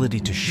its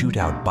ability to shoot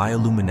out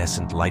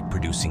bioluminescent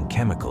light-producing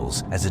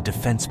chemicals as a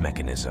defense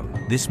mechanism.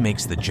 This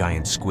makes the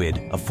giant squid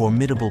a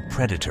formidable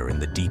predator in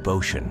the deep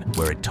ocean,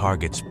 where it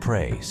targets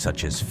prey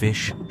such as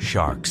fish,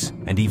 sharks,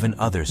 and even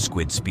other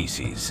squid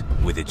species.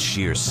 With its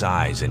sheer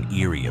size and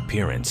eerie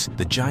appearance,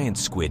 the giant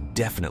squid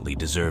definitely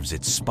deserves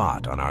its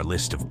spot on our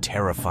list of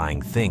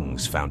terrifying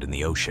things found in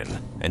the ocean.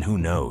 And who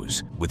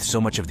knows, with so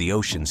much of the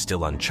ocean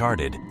still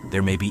uncharted,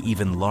 there may be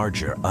even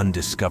larger,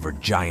 undiscovered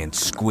giant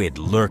squid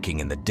lurking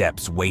in the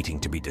depths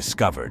waiting to be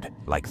discovered,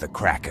 like the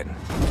Kraken.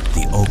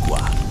 The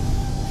Ogwa.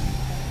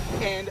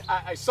 And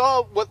I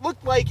saw what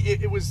looked like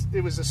it was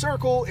a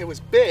circle. It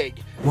was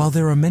big. While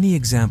there are many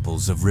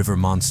examples of river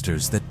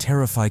monsters that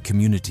terrify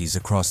communities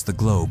across the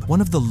globe,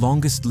 one of the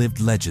longest-lived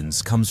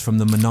legends comes from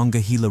the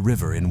Monongahela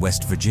River in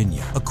West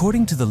Virginia.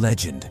 According to the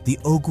legend, the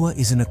Ogwa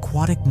is an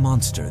aquatic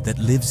monster that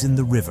lives in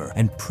the river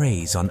and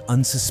preys on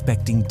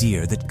unsuspecting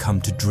deer that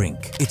come to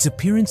drink. Its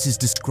appearance is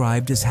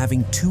described as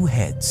having two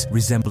heads,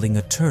 resembling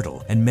a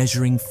turtle, and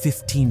measuring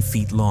 15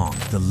 feet long.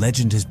 The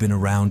legend has been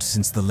around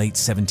since the late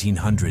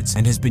 1700s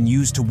and has been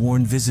used to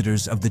warn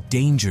visitors of the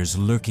dangers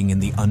lurking in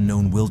the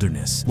unknown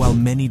wilderness. While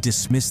many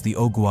dismiss the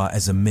Ogwa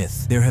as a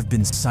myth, there have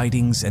been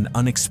sightings and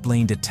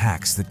unexplained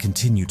attacks that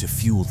continue to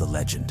fuel the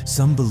legend.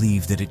 Some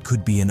believe that it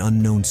could be an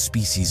unknown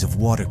species of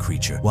water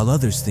creature, while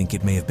others think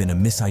it may have been a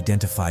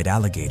misidentified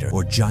alligator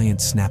or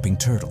giant snapping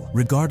turtle.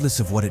 Regardless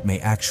of what it may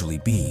actually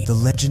be, the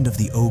legend of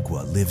the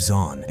Ogwa lives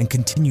on and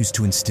continues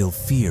to instill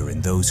fear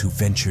in those who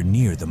venture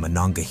near the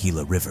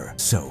Monongahela River.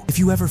 So, if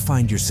you ever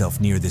find yourself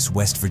near this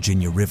West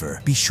Virginia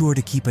river, be sure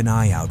to keep an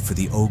eye out for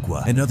the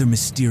Ogwa and other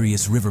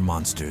mysterious river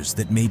monsters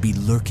that may be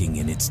lurking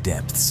in its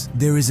depths.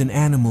 There is an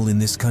animal in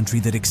this country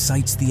that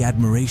excites the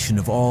admiration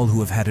of all who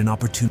have had an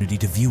opportunity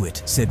to view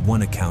it, said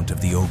one account of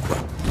the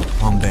Ogwa.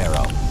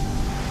 Pombero.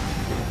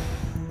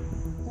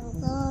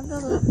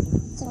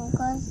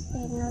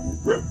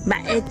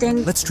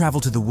 Let's travel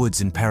to the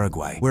woods in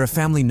Paraguay, where a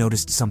family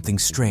noticed something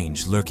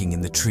strange lurking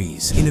in the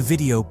trees. In a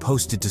video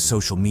posted to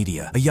social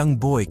media, a young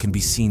boy can be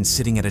seen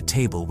sitting at a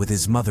table with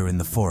his mother in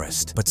the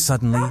forest. But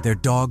suddenly, their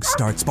dog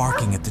starts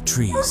barking at the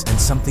trees, and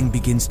something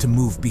begins to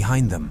move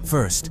behind them.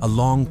 First, a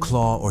long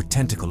claw or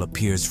tentacle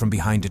appears from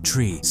behind a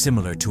tree,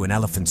 similar to an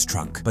elephant's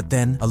trunk. But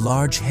then, a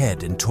large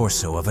head and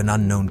torso of an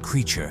unknown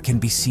creature can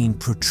be seen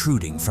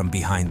protruding from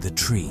behind the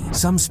tree.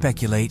 Some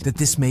speculate that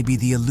this may be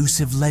the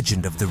elusive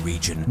legend of the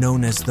region,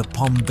 known as the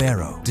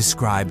Pombero.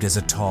 Described as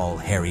a tall,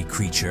 hairy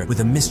creature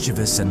with a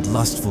mischievous and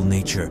lustful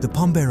nature, the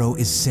Pombero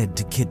is said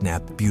to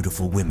kidnap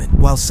beautiful women.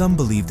 While some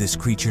believe this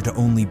creature to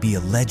only be a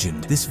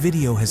legend, this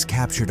video has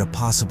captured a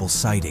possible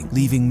sighting,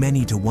 leaving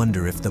many to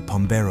wonder if the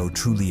Pombero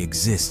truly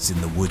exists in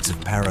the woods of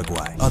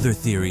Paraguay. Other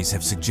theories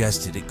have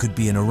suggested it could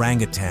be an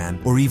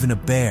orangutan or even a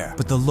bear,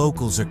 but the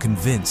locals are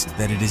convinced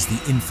that it is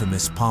the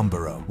infamous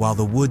Pombero. While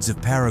the woods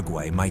of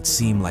Paraguay might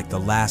seem like the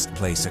last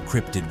place a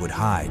cryptid would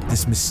hide,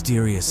 this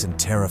mysterious and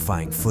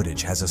terrifying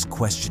footage has us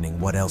questioning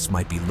what else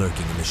might be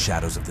lurking in the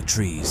shadows of the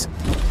trees.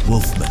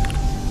 Wolfman.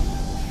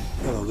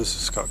 Hello, this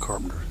is Scott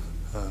Carpenter.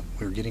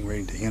 We were getting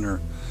ready to enter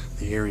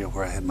the area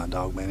where I had my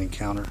dogman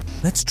encounter.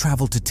 Let's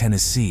travel to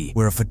Tennessee,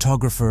 where a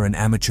photographer and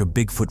amateur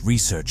Bigfoot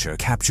researcher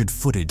captured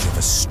footage of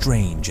a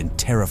strange and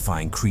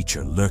terrifying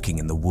creature lurking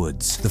in the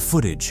woods. The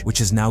footage, which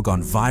has now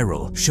gone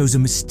viral, shows a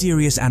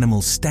mysterious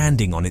animal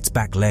standing on its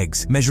back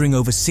legs, measuring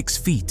over 6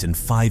 feet and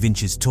 5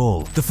 inches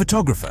tall. The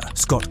photographer,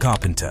 Scott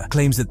Carpenter,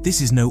 claims that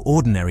this is no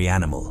ordinary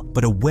animal,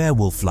 but a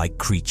werewolf-like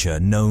creature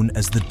known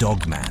as the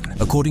Dogman.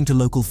 According to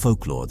local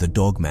folklore, the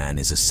Dogman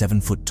is a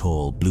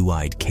 7-foot-tall,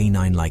 blue-eyed canine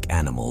canine-like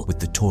animal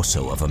with the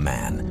torso of a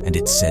man, and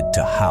it's said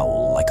to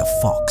howl like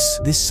a fox.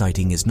 This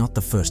sighting is not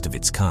the first of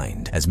its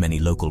kind, as many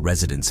local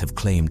residents have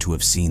claimed to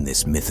have seen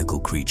this mythical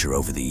creature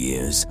over the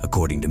years.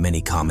 According to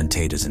many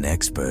commentators and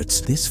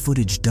experts, this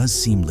footage does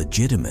seem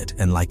legitimate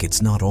and like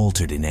it's not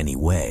altered in any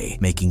way,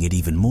 making it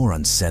even more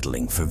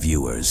unsettling for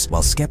viewers.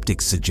 While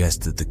skeptics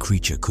suggest that the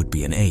creature could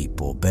be an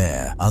ape or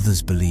bear,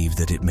 others believe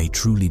that it may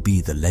truly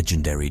be the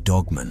legendary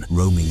dogman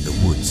roaming the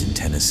woods in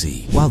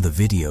Tennessee. While the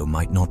video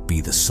might not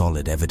be the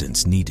solid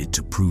evidence needed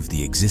to prove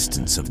the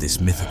existence of this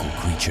mythical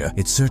creature,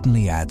 it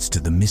certainly adds to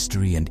the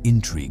mystery and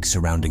intrigue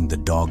surrounding the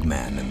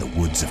Dogman and the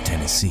woods of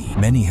Tennessee.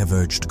 Many have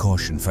urged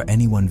caution for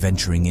anyone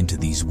venturing into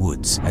these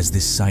woods, as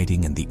this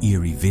sighting and the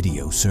eerie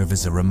video serve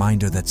as a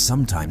reminder that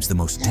sometimes the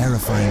most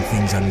terrifying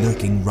things are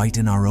lurking right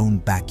in our own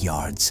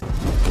backyards.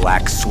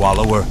 Black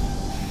Swallower.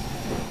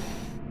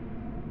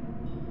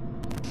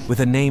 With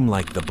a name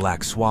like the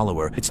Black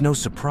Swallower, it's no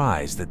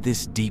surprise that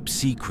this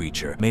deep-sea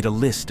creature made a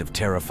list of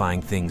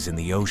terrifying things in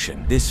the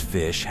ocean. This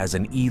fish has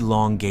an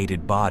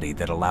elongated body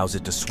that allows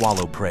it to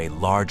swallow prey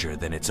larger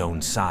than its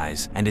own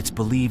size, and it's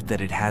believed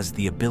that it has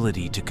the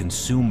ability to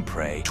consume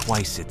prey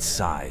twice its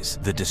size.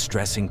 The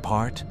distressing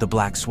part? The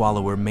Black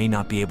Swallower may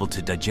not be able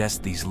to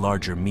digest these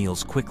larger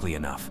meals quickly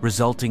enough,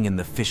 resulting in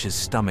the fish's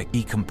stomach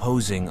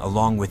decomposing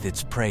along with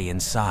its prey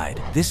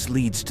inside. This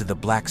leads to the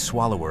Black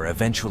Swallower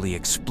eventually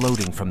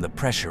exploding from the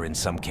pressure in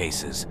some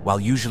cases. While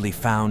usually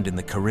found in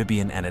the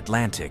Caribbean and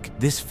Atlantic,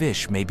 this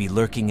fish may be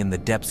lurking in the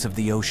depths of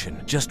the ocean,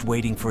 just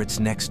waiting for its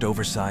next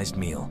oversized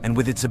meal. And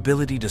with its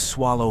ability to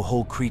swallow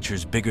whole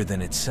creatures bigger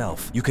than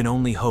itself, you can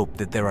only hope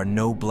that there are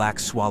no black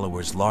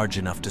swallowers large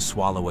enough to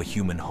swallow a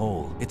human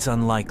whole. It's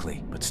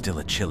unlikely, but still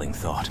a chilling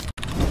thought.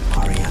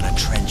 Mariana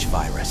Trench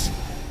virus.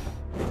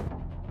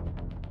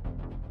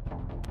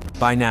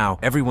 By now,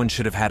 everyone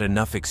should have had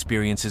enough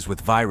experiences with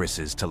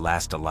viruses to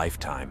last a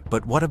lifetime.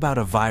 But what about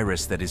a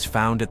virus that is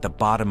found at the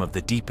bottom of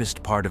the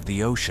deepest part of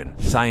the ocean?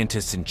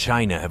 Scientists in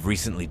China have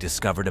recently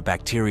discovered a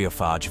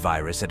bacteriophage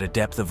virus at a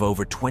depth of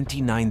over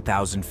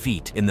 29,000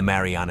 feet in the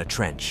Mariana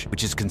Trench,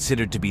 which is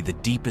considered to be the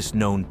deepest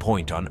known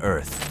point on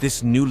Earth.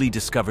 This newly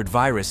discovered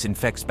virus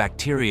infects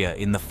bacteria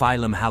in the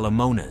phylum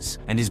Halomonas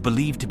and is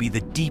believed to be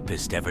the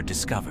deepest ever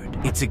discovered.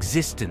 Its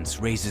existence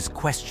raises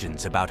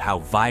questions about how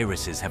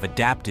viruses have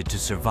adapted to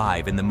survive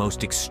in the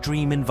most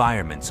extreme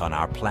environments on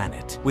our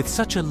planet. With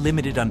such a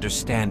limited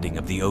understanding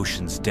of the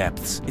ocean's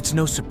depths, it's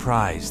no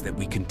surprise that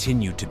we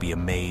continue to be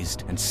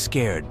amazed and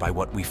scared by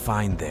what we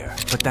find there.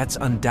 But that's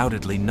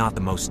undoubtedly not the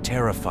most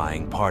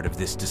terrifying part of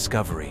this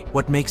discovery.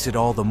 What makes it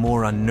all the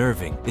more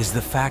unnerving is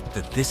the fact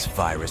that this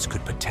virus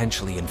could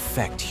potentially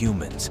infect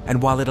humans.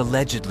 And while it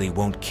allegedly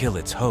won't kill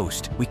its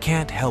host, we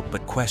can't help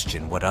but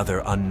question what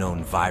other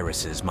unknown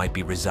viruses might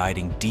be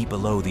residing deep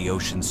below the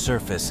ocean's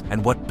surface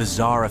and what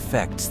bizarre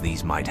effects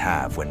these might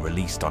have when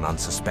released on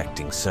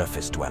unsuspecting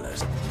surface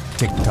dwellers.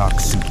 TikTok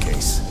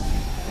suitcase.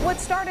 What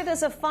started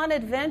as a fun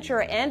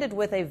adventure ended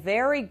with a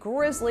very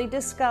grisly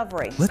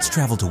discovery. Let's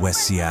travel to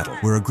West Seattle,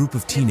 where a group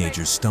of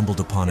teenagers stumbled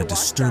upon a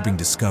disturbing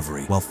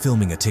discovery while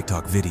filming a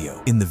TikTok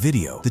video. In the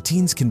video, the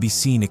teens can be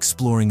seen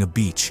exploring a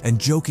beach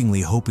and jokingly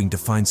hoping to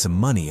find some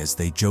money as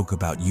they joke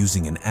about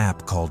using an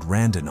app called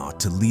Randonaut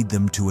to lead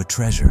them to a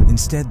treasure.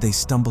 Instead, they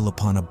stumble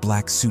upon a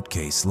black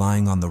suitcase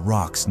lying on the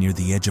rocks near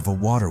the edge of a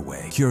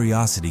waterway.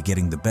 Curiosity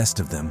getting the best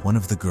of them, one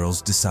of the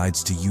girls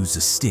decides to use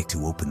a stick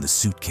to open the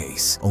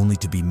suitcase, only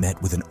to be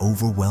met with an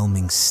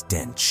overwhelming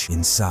stench.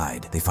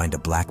 Inside, they find a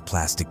black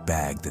plastic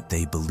bag that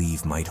they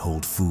believe might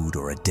hold food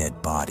or a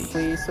dead body.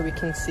 So we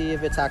can see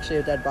if it's actually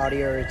a dead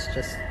body or it's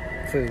just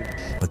food.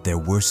 But their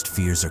worst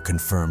fears are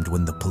confirmed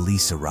when the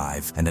police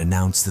arrive and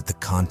announce that the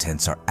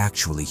contents are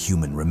actually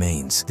human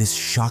remains. This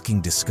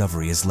shocking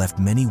discovery has left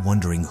many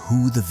wondering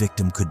who the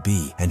victim could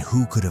be and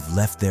who could have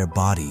left their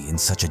body in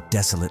such a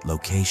desolate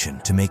location.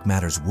 To make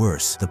matters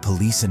worse, the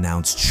police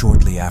announced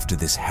shortly after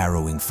this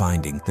harrowing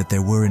finding that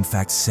there were in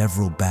fact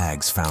several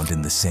bags found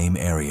in the same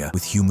area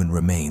with human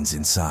remains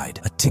inside.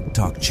 A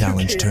TikTok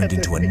challenge turned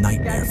into a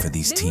nightmare for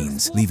these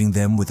teens, leaving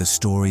them with a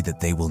story that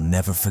they will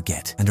never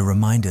forget and a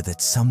reminder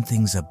that some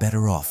things are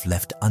better off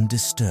left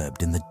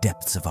undisturbed in the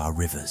depths of our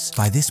rivers.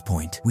 By this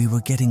point, we were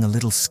getting a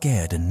little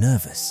scared and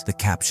nervous, the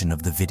caption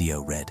of the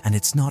video read, and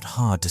it's not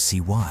hard to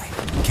see why.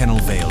 Kennel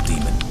Vale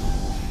Demon.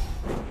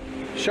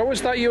 Show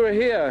us that you were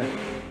here.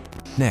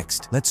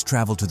 Next, let's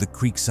travel to the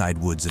creekside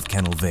woods of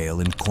Kennel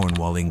Vale in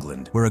Cornwall,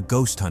 England, where a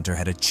ghost hunter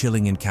had a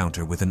chilling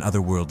encounter with an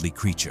otherworldly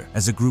creature,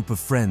 as a group of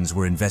friends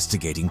were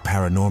investigating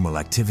paranormal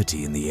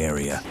activity in the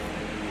area.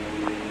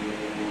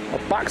 My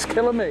back's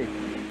killing me.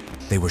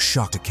 They were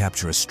shocked to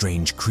capture a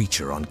strange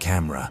creature on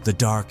camera. The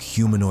dark,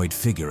 humanoid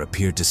figure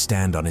appeared to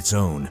stand on its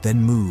own,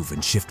 then move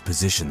and shift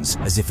positions,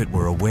 as if it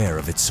were aware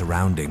of its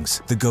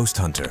surroundings. The ghost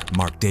hunter,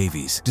 Mark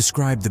Davies,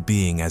 described the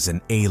being as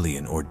an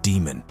alien or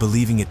demon,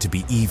 believing it to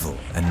be evil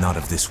and not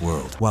of this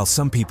world. While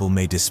some people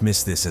may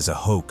dismiss this as a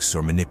hoax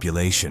or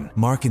manipulation,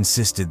 Mark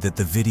insisted that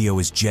the video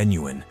is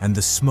genuine, and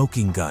the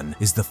smoking gun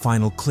is the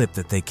final clip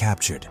that they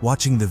captured.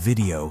 Watching the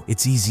video,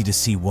 it's easy to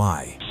see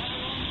why.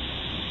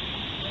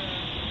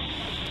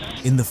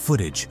 In the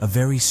footage, a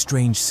very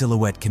strange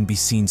silhouette can be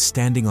seen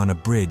standing on a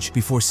bridge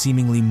before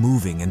seemingly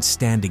moving and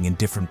standing in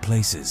different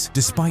places,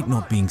 despite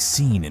not being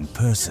seen in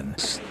person.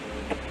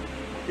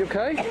 You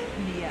okay?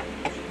 Yeah.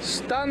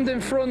 Stand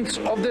in front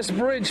of this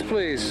bridge,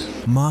 please.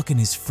 Mark and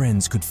his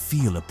friends could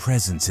feel a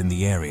presence in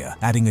the area,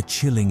 adding a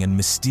chilling and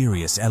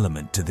mysterious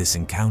element to this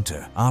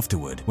encounter.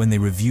 Afterward, when they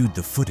reviewed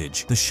the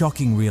footage, the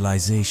shocking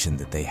realization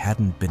that they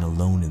hadn't been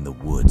alone in the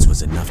woods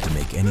was enough to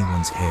make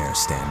anyone's hair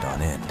stand on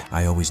end.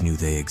 I always knew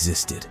they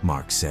existed,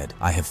 Mark said.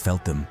 I have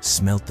felt them,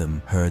 smelt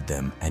them, heard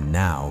them, and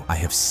now I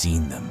have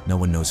seen them. No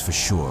one knows for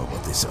sure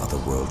what this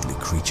otherworldly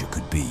creature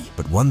could be,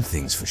 but one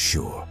thing's for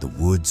sure. The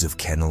woods of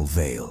Kennel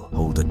Vale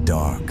hold a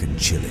dark and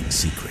chilling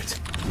secret.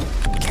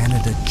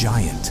 Canada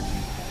Giant.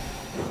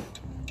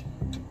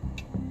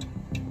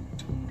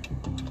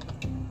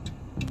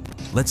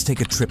 Let's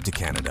take a trip to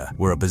Canada,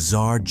 where a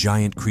bizarre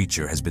giant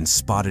creature has been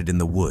spotted in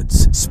the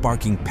woods,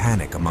 sparking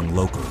panic among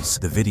locals.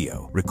 The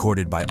video,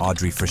 recorded by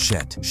Audrey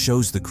Frechette,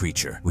 shows the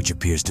creature, which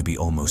appears to be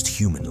almost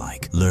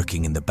human-like,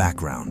 lurking in the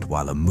background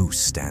while a moose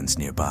stands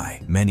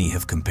nearby. Many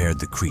have compared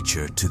the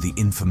creature to the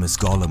infamous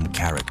Gollum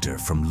character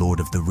from Lord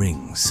of the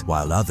Rings,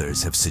 while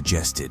others have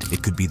suggested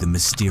it could be the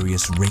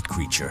mysterious rake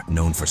creature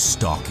known for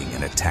stalking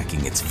and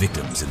attacking its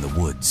victims in the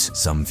woods.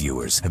 Some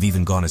viewers have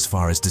even gone as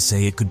far as to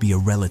say it could be a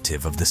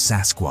relative of the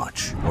Sasquatch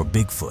or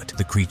Bigfoot.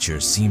 The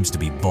creature seems to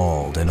be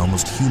bald and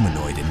almost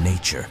humanoid in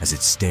nature as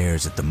it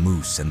stares at the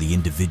moose and the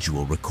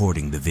individual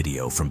recording the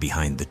video from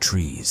behind the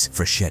trees.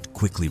 Frechette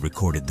quickly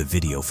recorded the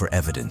video for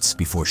evidence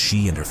before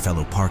she and her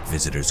fellow park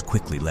visitors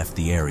quickly left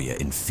the area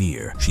in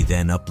fear. She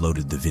then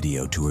uploaded the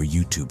video to her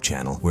YouTube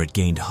channel, where it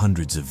gained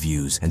hundreds of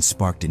views and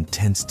sparked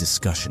intense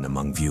discussion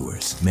among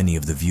viewers. Many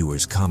of the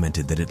viewers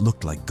commented that it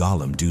looked like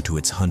Gollum due to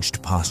its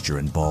hunched posture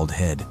and bald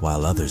head,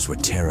 while others were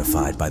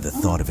terrified by the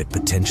thought of it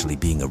potentially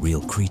being a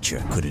real creature.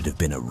 Could it have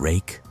been a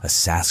rake, a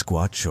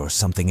Sasquatch, or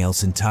something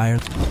else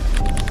entirely?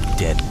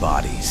 Dead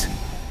bodies.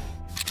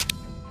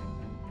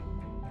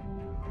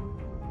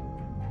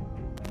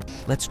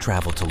 Let's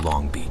travel to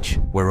Long Beach,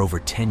 where over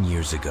 10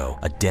 years ago,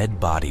 a dead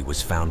body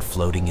was found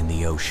floating in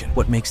the ocean.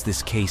 What makes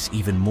this case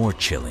even more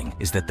chilling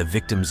is that the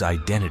victim's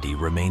identity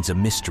remains a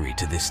mystery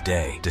to this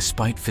day.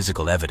 Despite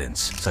physical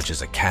evidence, such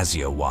as a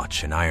Casio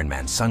watch and Iron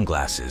Man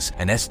sunglasses,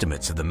 and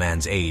estimates of the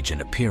man's age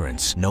and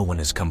appearance, no one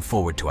has come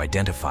forward to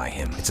identify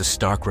him. It's a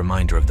stark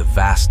reminder of the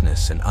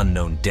vastness and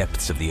unknown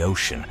depths of the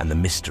ocean and the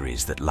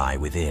mysteries that lie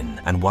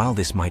within. And while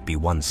this might be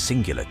one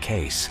singular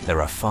case,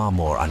 there are far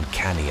more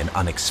uncanny and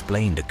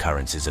unexplained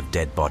occurrences of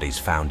dead bodies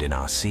found in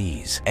our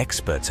seas.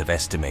 Experts have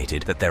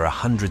estimated that there are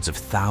hundreds of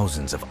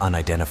thousands of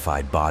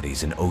unidentified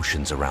bodies in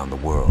oceans around the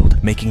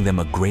world, making them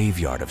a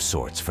graveyard of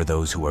sorts for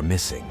those who are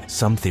missing.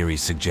 Some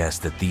theories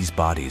suggest that these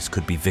bodies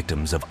could be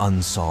victims of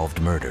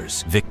unsolved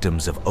murders,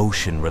 victims of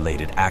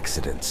ocean-related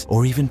accidents,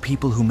 or even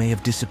people who may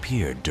have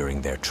disappeared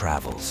during their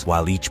travels.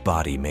 While each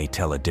body may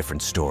tell a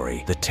different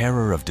story, the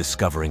terror of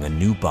discovering a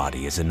new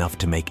body is enough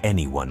to make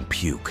anyone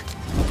puke.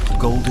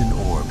 Golden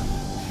Orb.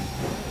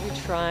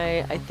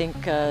 Try, I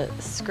think,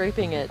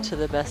 scraping it to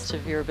the best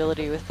of your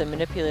ability with the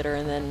manipulator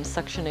and then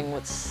suctioning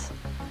what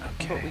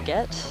we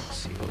get.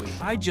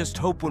 I just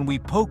hope when we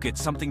poke it,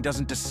 something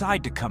doesn't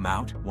decide to come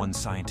out, one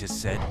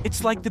scientist said.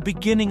 It's like the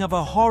beginning of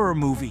a horror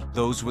movie.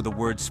 Those were the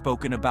words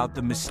spoken about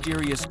the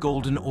mysterious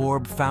golden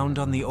orb found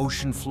on the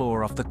ocean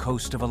floor off the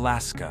coast of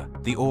Alaska.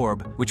 The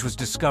orb, which was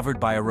discovered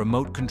by a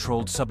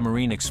remote-controlled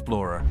submarine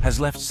explorer, has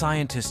left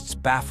scientists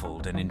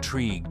baffled and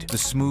intrigued. The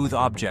smooth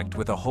object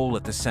with a hole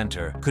at the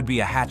center could be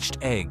a hatched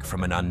egg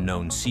from an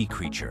unknown sea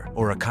creature,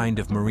 or a kind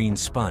of marine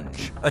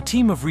sponge. A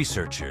team of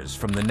researchers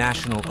from the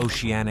National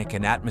Oceanic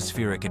and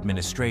Atmospheric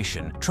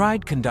Administration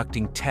tried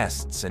conducting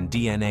tests and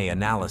DNA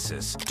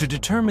analysis to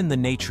determine the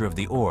nature of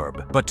the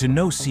orb, but to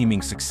no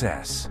seeming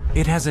success.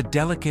 It has a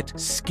delicate,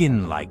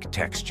 skin-like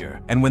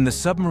texture, and when the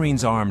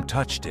submarine's arm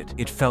touched it,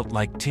 it felt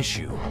like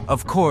tissue.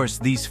 Of course,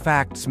 these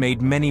facts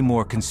made many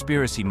more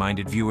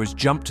conspiracy-minded viewers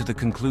jump to the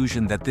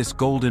conclusion that this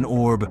golden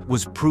orb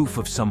was proof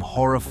of some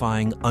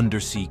horrifying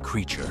undersea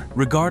creature.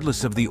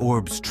 Regardless of the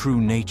orb's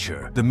true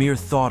nature, the mere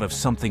thought of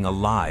something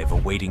alive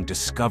awaiting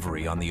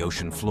discovery on the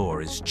ocean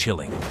floor is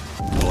chilling.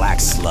 Black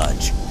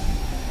sludge.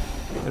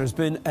 There's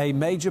been a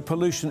major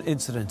pollution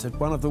incident at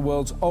one of the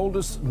world's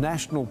oldest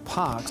national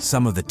parks.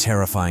 Some of the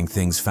terrifying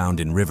things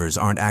found in rivers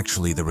aren't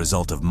actually the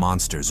result of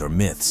monsters or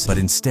myths, but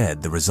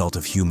instead the result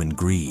of human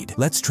greed.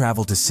 Let's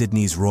travel to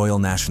Sydney's Royal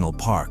National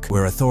Park,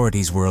 where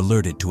authorities were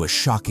alerted to a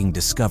shocking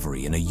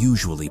discovery in a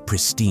usually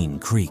pristine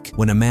creek.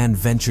 When a man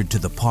ventured to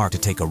the park to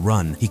take a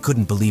run, he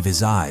couldn't believe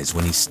his eyes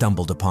when he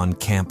stumbled upon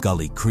Camp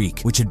Gully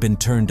Creek, which had been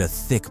turned to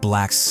thick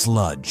black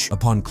sludge.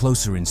 Upon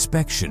closer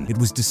inspection, it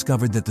was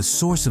discovered that the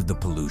source of the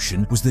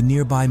pollution was the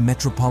nearby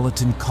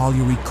Metropolitan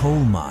Colliery coal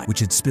mine, which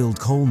had spilled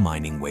coal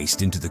mining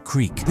waste into the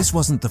creek. This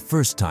wasn't the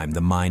first time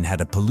the mine had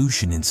a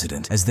pollution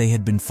incident, as they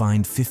had been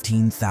fined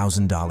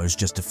 $15,000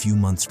 just a few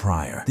months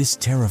prior. This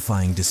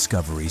terrifying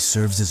discovery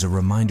serves as a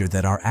reminder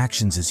that our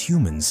actions as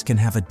humans can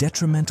have a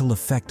detrimental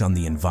effect on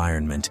the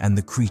environment and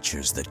the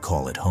creatures that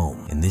call it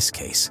home. In this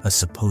case, a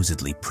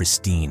supposedly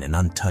pristine and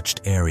untouched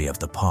area of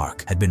the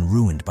park had been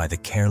ruined by the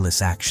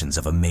careless actions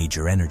of a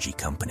major energy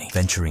company.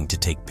 Venturing to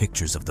take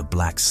pictures of the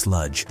black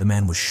sludge, the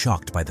man was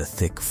shocked by the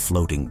thick,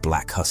 floating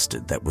black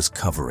custard that was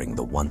covering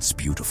the once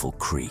beautiful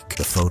creek.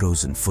 The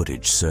photos and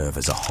footage serve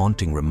as a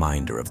haunting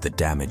reminder of the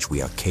damage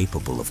we are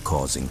capable of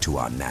causing to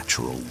our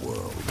natural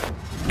world.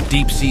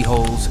 Deep sea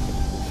holes.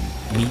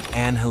 Meet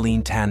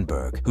Anne-Helene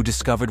Tanberg, who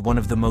discovered one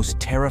of the most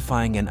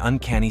terrifying and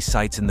uncanny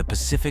sights in the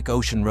Pacific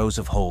Ocean rows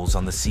of holes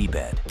on the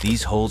seabed.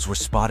 These holes were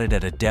spotted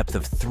at a depth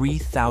of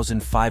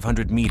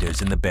 3,500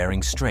 meters in the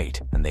Bering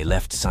Strait, and they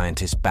left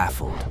scientists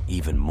baffled.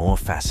 Even more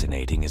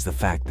fascinating is the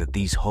fact that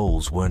these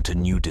holes weren't a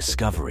new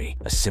discovery.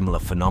 A similar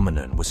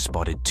phenomenon was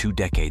spotted 2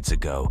 decades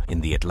ago in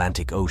the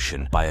Atlantic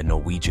Ocean by a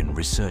Norwegian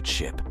research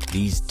ship.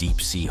 These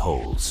deep-sea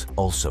holes,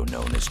 also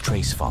known as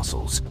trace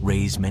fossils,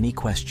 raise many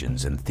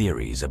questions and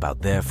theories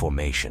about their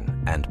formation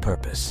and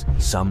purpose.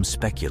 Some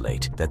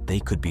speculate that they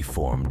could be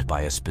formed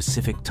by a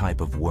specific type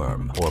of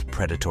worm or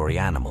predatory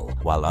animal,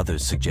 while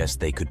others suggest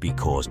they could be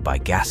caused by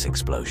gas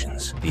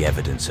explosions. The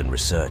evidence and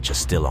research are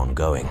still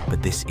ongoing,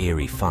 but this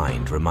eerie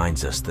find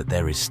reminds us that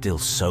there is still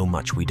so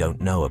much we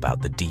don't know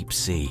about the deep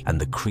sea and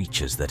the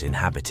creatures that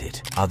inhabit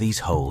it. Are these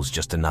holes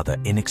just another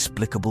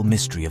inexplicable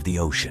mystery of the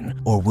ocean,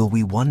 or will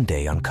we one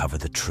day uncover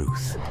the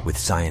truth? With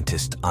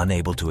scientists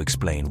unable to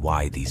explain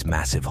why these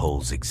massive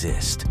holes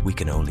exist, we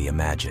can only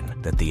imagine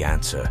that the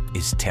answer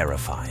is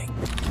terrifying.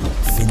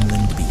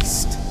 Finland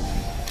Beast.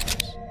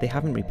 They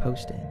haven't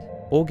reposted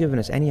or given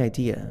us any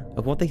idea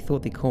of what they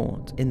thought they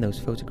caught in those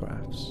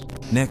photographs.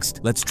 Next,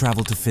 let's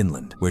travel to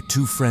Finland, where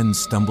 2 friends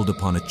stumbled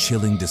upon a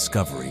chilling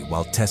discovery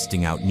while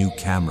testing out new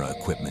camera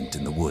equipment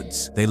in the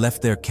woods. They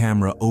left their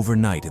camera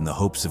overnight in the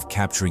hopes of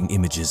capturing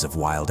images of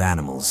wild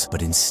animals,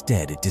 but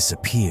instead it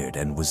disappeared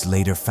and was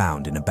later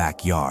found in a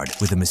backyard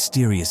with a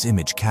mysterious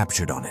image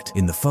captured on it.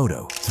 In the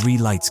photo, 3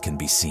 lights can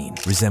be seen,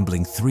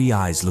 resembling 3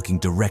 eyes looking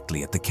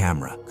directly at the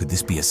camera. Could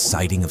this be a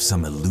sighting of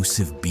some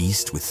elusive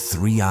beast with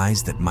 3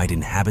 eyes that might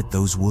inhabit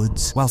those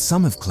woods? While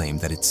some have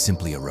claimed that it's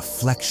simply a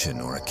reflection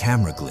or a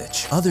camera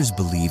glitch, others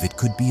believe it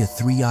could be a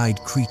 3-eyed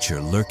creature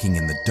lurking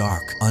in the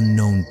dark,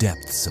 unknown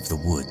depths of the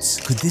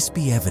woods. Could this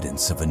be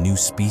evidence of a new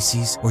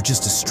species or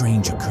just a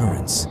strange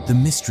occurrence? The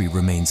mystery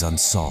remains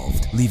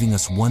unsolved, leaving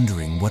us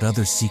wondering what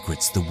other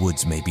secrets the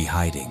woods may be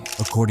hiding.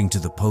 According to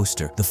the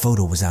poster, the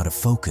photo was out of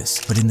focus,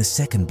 but in the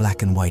second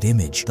black and white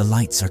image, the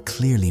lights are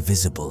clearly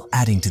visible,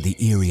 adding to the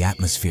eerie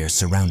atmosphere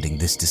surrounding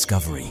this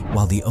discovery.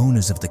 While the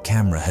owners of the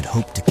camera had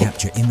hoped to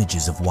capture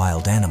images of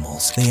wild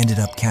animals, they ended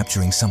up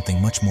capturing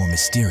something much more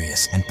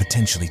mysterious and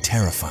potentially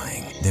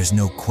terrifying. There's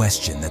no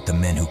question that the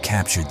men who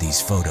captured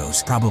these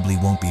photos probably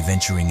won't be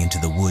venturing into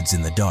the woods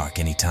in the dark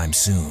anytime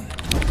soon.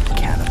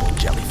 Cannibal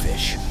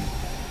jellyfish.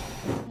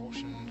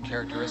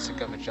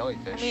 Characteristic of a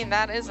jellyfish. I mean,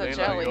 that is a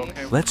jelly.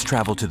 Let's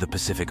travel to the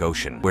Pacific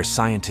Ocean, where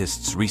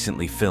scientists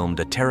recently filmed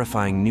a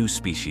terrifying new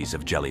species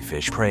of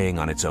jellyfish preying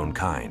on its own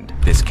kind.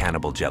 This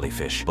cannibal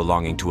jellyfish,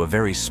 belonging to a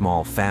very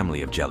small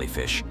family of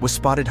jellyfish, was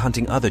spotted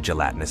hunting other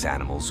gelatinous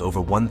animals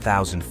over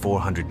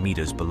 1,400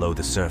 meters below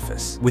the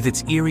surface. With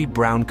its eerie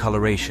brown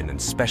coloration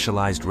and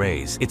specialized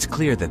rays, it's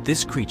clear that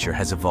this creature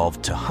has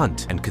evolved to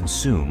hunt and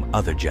consume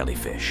other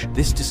jellyfish.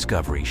 This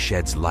discovery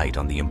sheds light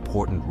on the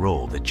important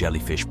role that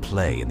jellyfish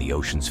play in the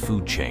ocean's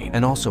food chain,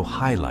 and also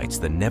highlights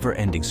the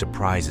never-ending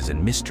surprises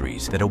and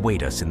mysteries that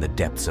await us in the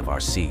depths of our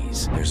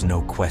seas. There's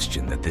no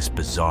question that this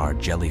bizarre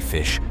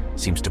jellyfish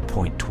seems to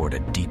point toward a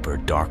deeper,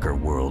 darker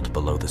world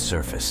below the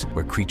surface,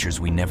 where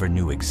creatures we never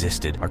knew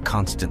existed are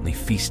constantly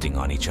feasting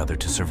on each other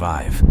to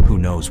survive. Who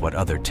knows what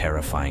other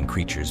terrifying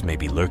creatures may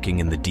be lurking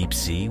in the deep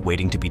sea,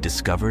 waiting to be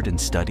discovered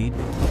and studied?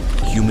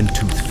 Human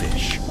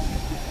toothfish.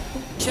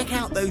 Check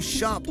out those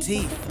sharp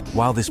teeth.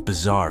 While this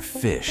bizarre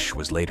fish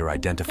was later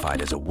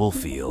identified as a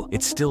wolf eel,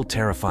 it's still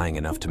terrifying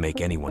enough to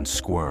make anyone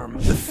squirm.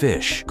 The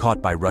fish,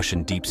 caught by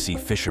Russian deep-sea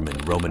fisherman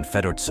Roman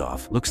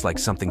Fedortsov, looks like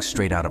something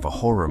straight out of a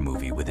horror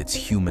movie with its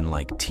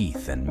human-like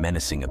teeth and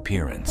menacing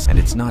appearance. And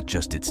it's not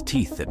just its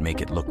teeth that make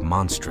it look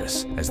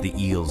monstrous, as the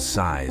eel's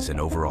size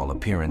and overall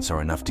appearance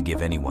are enough to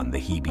give anyone the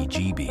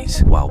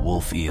heebie-jeebies. While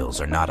wolf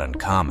eels are not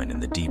uncommon in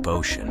the deep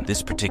ocean,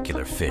 this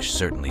particular fish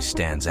certainly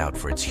stands out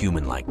for its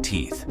human-like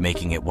teeth,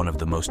 making it one of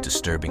the most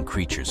disturbing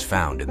creatures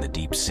found in the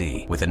deep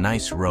sea. With a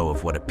nice row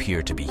of what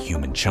appear to be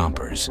human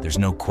chompers, there's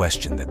no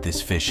question that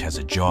this fish has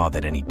a jaw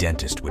that any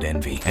dentist would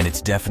envy, and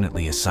it's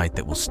definitely a sight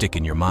that will stick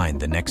in your mind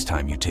the next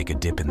time you take a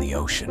dip in the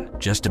ocean.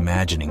 Just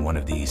imagining one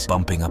of these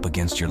bumping up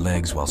against your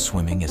legs while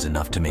swimming is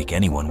enough to make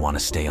anyone want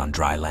to stay on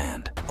dry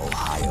land.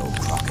 Ohio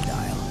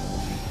crocodile.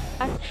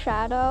 black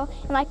shadow,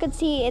 and I could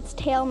see its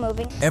tail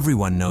moving.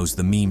 Everyone knows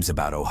the memes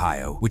about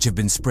Ohio, which have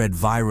been spread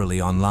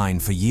virally online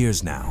for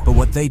years now. But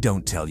what they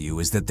don't tell you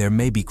is that there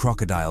may be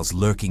crocodiles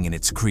lurking in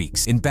its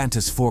creeks. In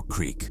Bantus Fork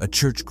Creek, a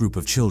church group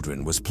of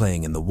children was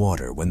playing in the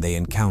water when they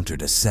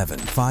encountered a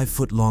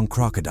 5-foot-long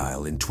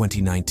crocodile in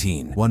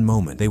 2019. One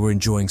moment, they were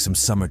enjoying some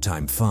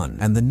summertime fun,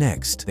 and the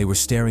next, they were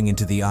staring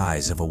into the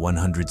eyes of a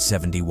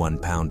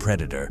 171-pound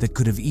predator that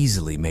could have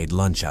easily made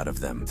lunch out of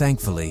them.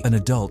 Thankfully, an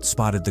adult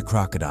spotted the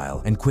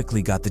crocodile and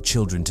quickly got the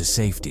children to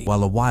safety,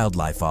 while a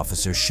wildlife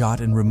officer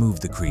shot and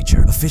removed the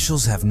creature.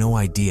 Officials have no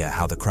idea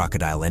how the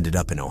crocodile ended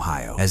up in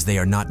Ohio, as they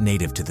are not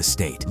native to the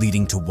state,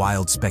 leading to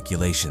wild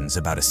speculations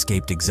about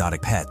escaped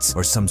exotic pets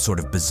or some sort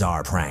of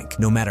bizarre prank.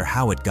 No matter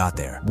how it got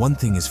there, one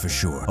thing is for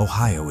sure,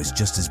 Ohio is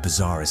just as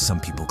bizarre as some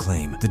people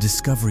claim. The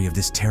discovery of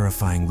this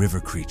terrifying river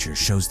creature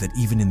shows that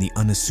even in the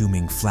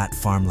unassuming flat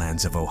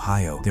farmlands of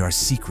Ohio, there are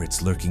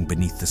secrets lurking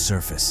beneath the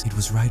surface. It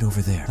was right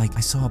over there. Like,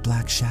 I saw a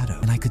black shadow,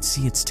 and I could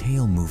see its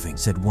tail moving,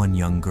 said one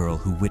young girl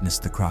who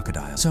witnessed the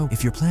crocodile. So,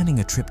 if you're planning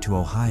a trip to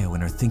Ohio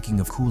and are thinking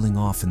of cooling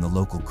off in the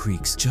local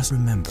creeks, just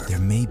remember, there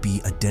may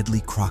be a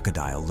deadly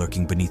crocodile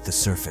lurking beneath the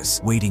surface,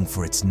 waiting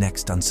for its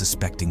next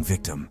unsuspecting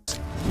victim.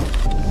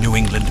 New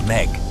England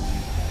Meg.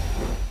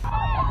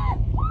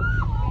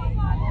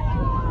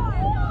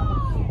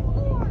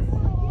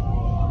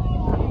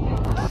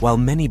 While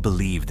many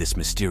believe this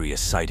mysterious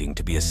sighting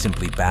to be a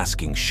simply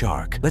basking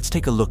shark, let's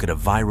take a look at a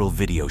viral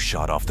video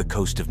shot off the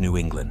coast of New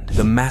England.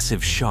 The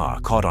massive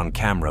shark, caught on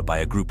camera by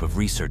a group of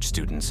research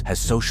students,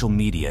 has social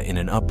media in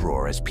an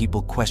uproar as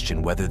people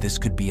question whether this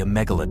could be a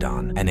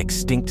megalodon, an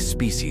extinct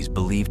species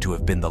believed to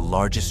have been the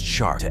largest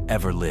shark to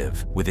ever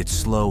live. With its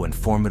slow and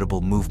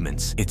formidable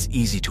movements, it's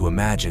easy to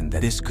imagine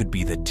that this could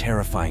be the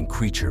terrifying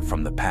creature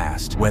from the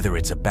past. Whether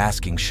it's a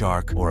basking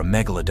shark or a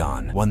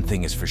megalodon, one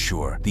thing is for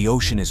sure, the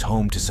ocean is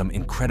home to some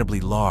incredibly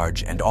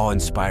large and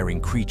awe-inspiring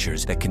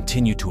creatures that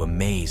continue to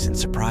amaze and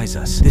surprise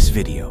us. This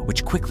video,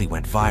 which quickly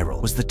went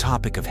viral, was the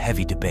topic of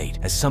heavy debate,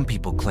 as some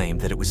people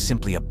claimed that it was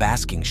simply a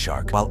basking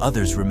shark, while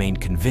others remained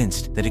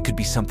convinced that it could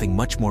be something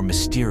much more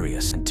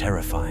mysterious and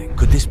terrifying.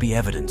 Could this be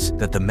evidence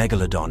that the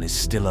megalodon is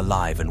still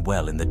alive and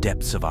well in the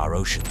depths of our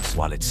oceans?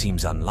 While it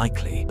seems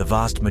unlikely, the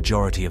vast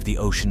majority of the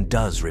ocean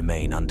does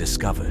remain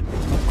undiscovered.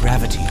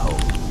 Gravity hole.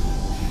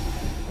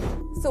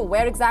 So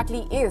where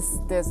exactly is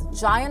this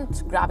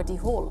giant gravity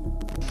hole?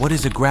 What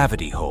is a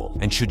gravity hole,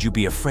 and should you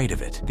be afraid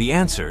of it? The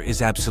answer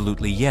is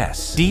absolutely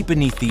yes. Deep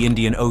beneath the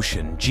Indian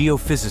Ocean,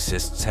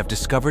 geophysicists have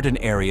discovered an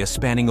area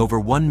spanning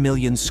over 1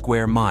 million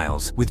square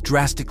miles with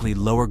drastically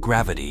lower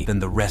gravity than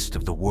the rest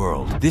of the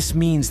world. This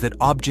means that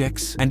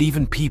objects and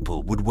even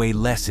people would weigh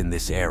less in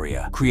this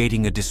area,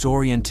 creating a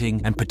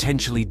disorienting and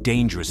potentially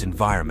dangerous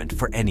environment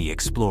for any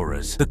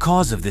explorers. The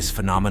cause of this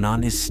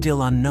phenomenon is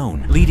still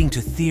unknown, leading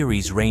to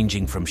theories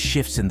ranging from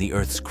shifts in the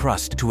Earth's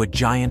crust to a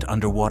giant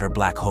underwater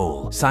black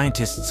hole.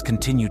 Scientists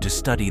continue to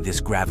study this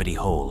gravity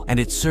hole,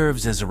 and it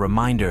serves as a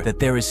reminder that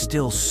there is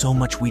still so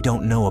much we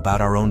don't know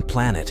about our own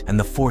planet and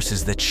the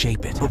forces that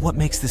shape it. But what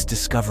makes this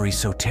discovery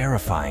so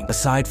terrifying?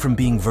 Aside from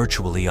being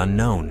virtually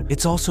unknown,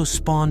 it's also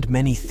spawned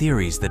many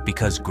theories that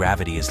because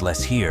gravity is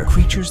less here,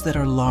 creatures that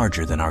are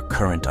larger than our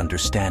current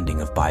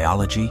understanding of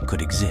biology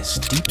could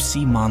exist.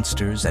 Deep-sea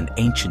monsters and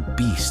ancient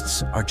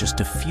beasts are just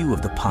a few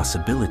of the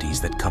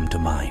possibilities that come to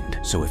mind.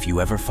 So if you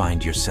ever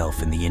find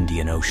yourself in the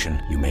Indian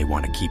Ocean, you may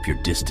want to keep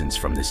your distance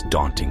from this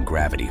daunting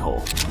gravity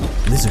hole.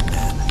 Lizard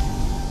Man.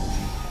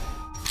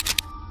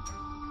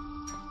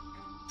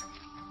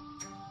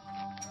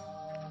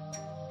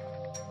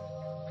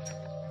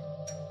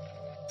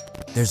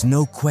 There's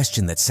no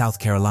question that South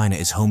Carolina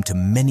is home to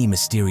many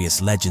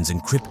mysterious legends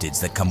and cryptids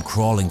that come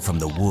crawling from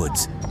the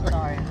woods.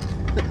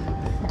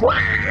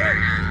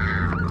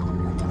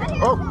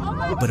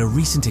 But a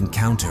recent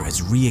encounter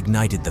has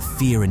reignited the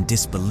fear and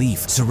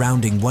disbelief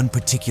surrounding one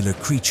particular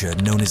creature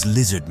known as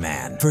Lizard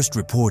Man, first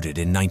reported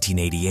in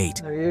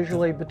 1988. They're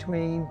usually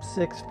between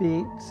 6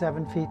 feet,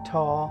 7 feet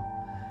tall.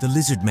 The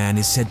Lizard Man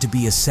is said to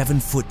be a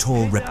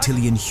 7-foot-tall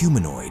reptilian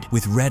humanoid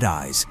with red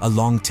eyes, a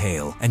long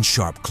tail, and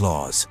sharp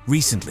claws.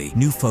 Recently,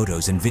 new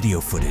photos and video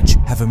footage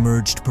have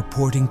emerged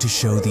purporting to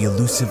show the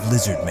elusive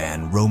Lizard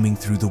Man roaming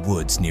through the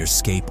woods near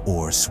Scape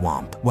Ore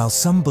Swamp. While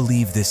some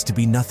believe this to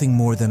be nothing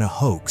more than a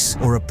hoax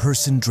or a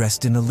person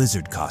dressed in a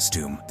lizard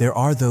costume, there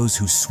are those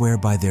who swear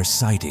by their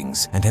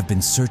sightings and have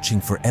been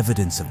searching for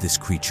evidence of this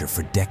creature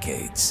for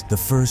decades. The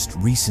first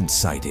recent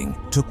sighting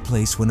took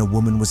place when a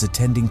woman was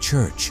attending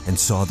church and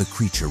saw the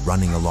creature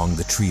running along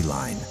the tree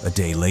line. A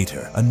day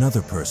later,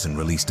 another person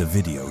released a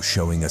video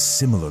showing a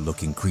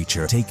similar-looking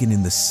creature taken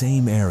in the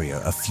same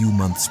area a few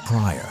months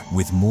prior.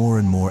 With more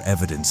and more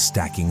evidence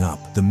stacking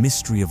up, the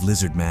mystery of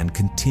Lizard Man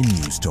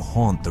continues to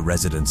haunt the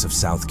residents of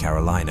South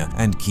Carolina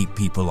and keep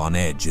people on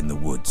edge in the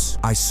woods.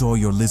 I saw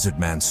your Lizard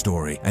Man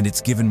story, and it's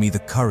given me the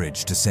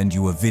courage to send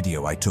you a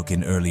video I took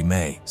in early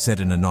May, said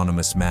an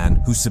anonymous man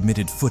who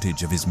submitted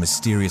footage of his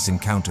mysterious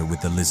encounter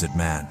with the Lizard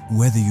Man.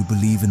 Whether you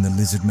believe in the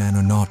Lizard Man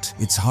or not,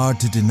 it's hard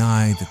to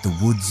deny that the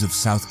woods of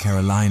South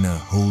Carolina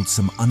hold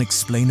some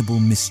unexplainable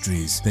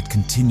mysteries that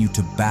continue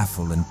to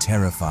baffle and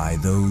terrify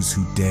those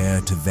who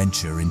dare to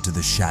venture into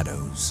the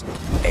shadows.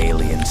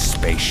 Alien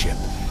spaceship.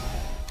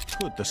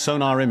 Could the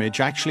sonar image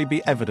actually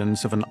be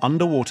evidence of an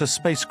underwater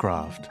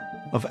spacecraft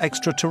of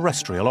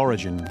extraterrestrial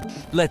origin?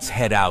 Let's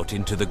head out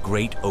into the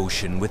great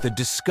ocean with a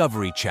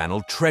Discovery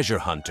Channel treasure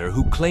hunter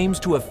who claims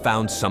to have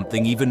found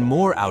something even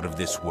more out of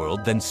this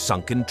world than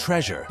sunken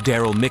treasure.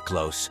 Daryl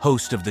Miklos,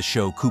 host of the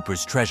show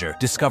Cooper's Treasure,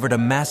 discovered a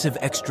massive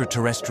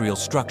extraterrestrial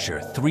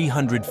structure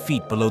 300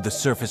 feet below the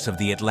surface of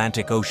the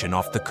Atlantic Ocean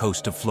off the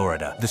coast of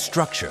Florida. The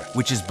structure,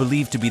 which is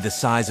believed to be the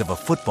size of a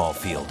football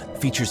field,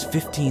 features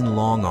 15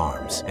 long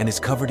arms and is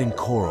covered in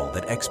coral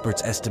that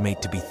experts estimate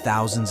to be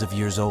thousands of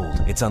years old.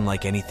 It's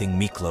unlike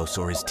anything Miklos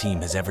or his team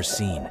has ever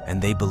seen,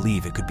 and they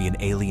believe it could be an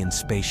alien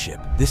spaceship.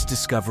 This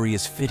discovery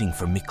is fitting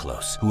for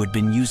Miklos, who had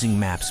been using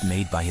maps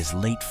made by his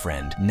late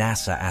friend,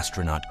 NASA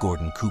astronaut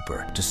Gordon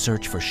Cooper, to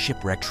search for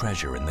shipwrecked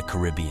treasure in the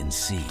Caribbean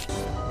Sea.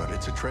 But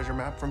it's a treasure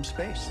map from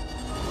space.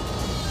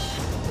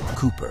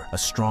 Cooper, a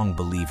strong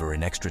believer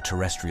in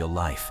extraterrestrial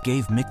life,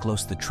 gave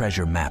Miklos the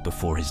treasure map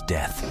before his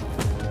death.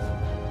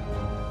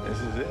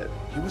 This is it.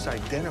 He was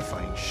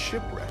identifying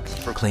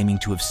shipwrecks. Claiming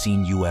to have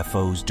seen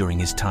UFOs during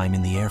his time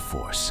in the Air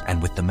Force, and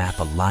with the map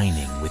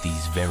aligning with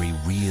these very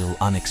real,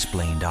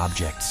 unexplained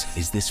objects.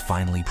 Is this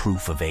finally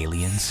proof of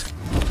aliens?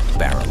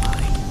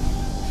 Barreleye.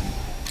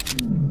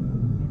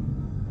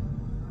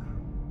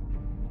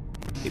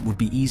 It would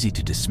be easy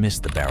to dismiss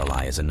the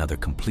barreleye as another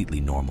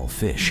completely normal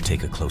fish.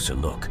 Take a closer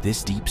look.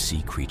 This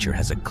deep-sea creature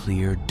has a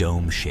clear,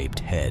 dome-shaped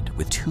head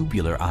with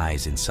tubular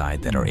eyes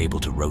inside that are able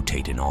to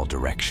rotate in all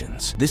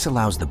directions. This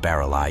allows the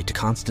barreleye to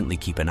constantly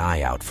keep an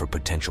eye out for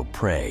potential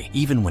prey,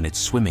 even when it's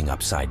swimming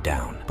upside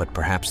down. But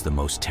perhaps the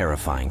most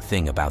terrifying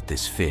thing about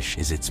this fish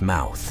is its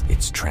mouth.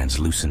 Its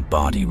translucent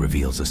body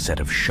reveals a set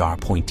of sharp,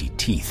 pointy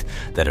teeth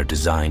that are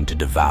designed to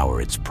devour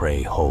its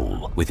prey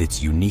whole. With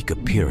its unique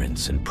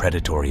appearance and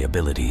predatory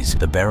abilities,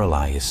 the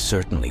barreleye is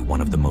certainly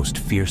one of the most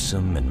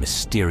fearsome and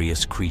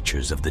mysterious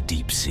creatures of the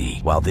deep sea.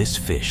 While this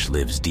fish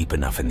lives deep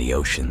enough in the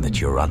ocean that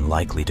you're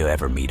unlikely to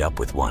ever meet up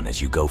with one as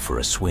you go for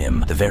a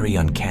swim, the very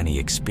uncanny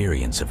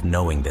experience of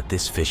knowing that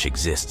this fish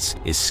exists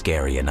is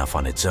scary enough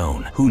on its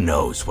own. Who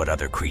knows what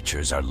other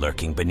creatures are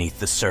lurking beneath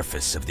the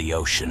surface of the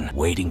ocean,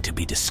 waiting to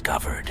be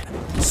discovered.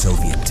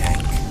 Soviet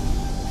tank.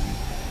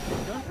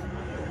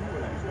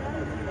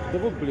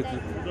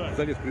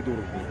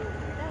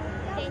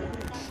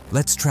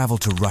 Let's travel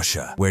to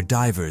Russia, where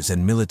divers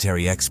and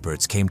military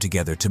experts came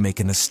together to make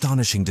an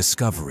astonishing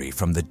discovery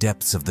from the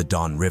depths of the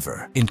Don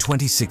River. In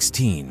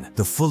 2016,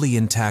 the fully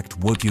intact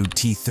Wotyud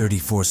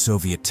T-34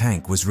 Soviet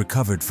tank was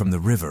recovered from the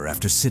river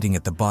after sitting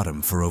at the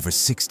bottom for over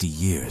 60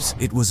 years.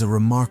 It was a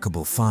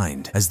remarkable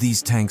find, as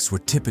these tanks were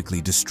typically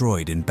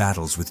destroyed in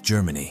battles with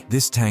Germany.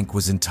 This tank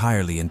was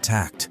entirely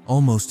intact,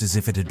 almost as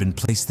if it had been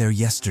placed there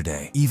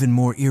yesterday. Even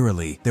more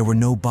eerily, there were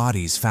no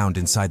bodies found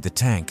inside the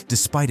tank,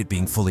 despite it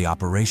being fully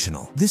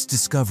operational. This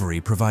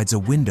discovery provides a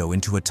window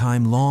into a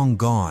time long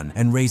gone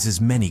and raises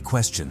many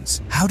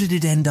questions. How did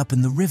it end up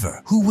in the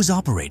river? Who was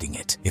operating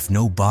it? If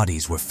no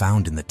bodies were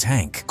found in the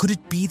tank, could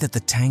it be that the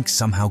tank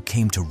somehow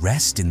came to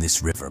rest in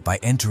this river by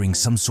entering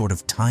some sort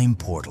of time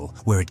portal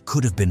where it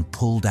could have been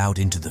pulled out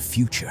into the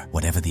future?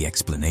 Whatever the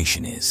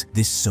explanation is,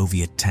 this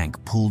Soviet tank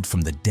pulled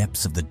from the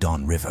depths of the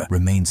Don River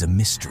remains a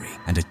mystery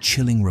and a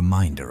chilling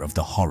reminder of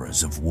the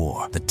horrors of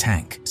war. The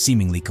tank,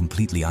 seemingly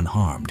completely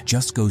unharmed,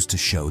 just goes to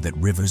show that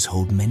rivers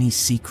hold many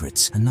secrets,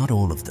 and not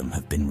all of them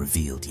have been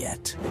revealed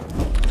yet.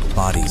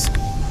 Bodies.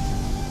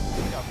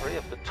 Discovery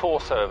of the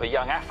torso of a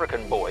young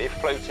African boy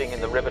floating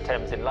in the River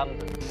Thames in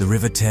London. The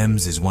River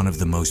Thames is one of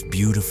the most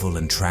beautiful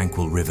and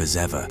tranquil rivers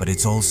ever, but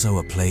it's also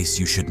a place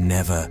you should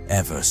never,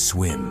 ever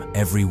swim.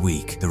 Every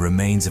week, the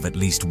remains of at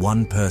least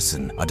one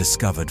person are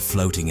discovered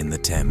floating in the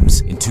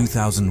Thames. In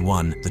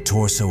 2001, the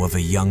torso of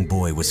a young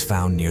boy was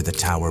found near the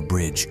Tower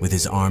Bridge, with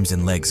his arms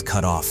and legs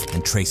cut off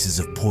and traces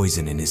of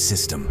poison in his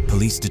system.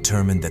 Police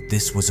determined that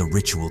this was a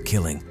ritual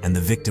killing, and the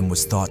victim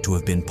was thought to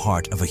have been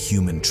part of a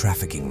human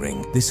trafficking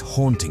ring. This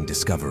haunting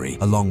discovery,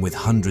 along with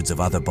hundreds of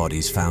other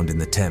bodies found in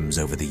the Thames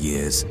over the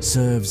years,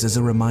 serves as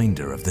a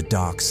reminder of the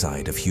dark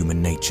side of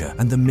human nature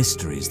and the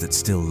mysteries that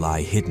still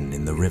lie hidden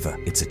in the river.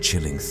 It's a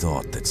chilling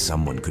thought that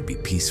someone could be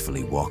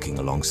peacefully walking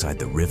alongside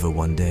the river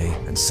one day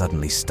and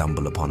suddenly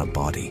stumble upon a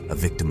body, a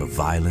victim of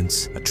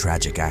violence, a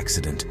tragic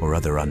accident, or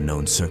other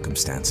unknown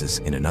circumstances.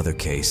 In another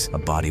case, a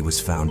body was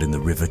found in the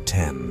River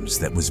Thames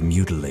that was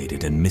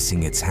mutilated and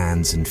missing its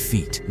hands and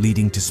feet,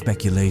 leading to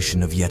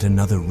speculation of yet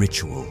another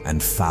ritual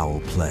and foul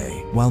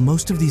play. While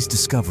most of these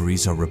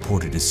discoveries are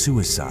reported as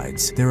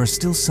suicides, there are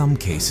still some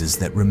cases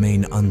that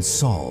remain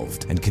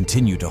unsolved and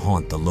continue to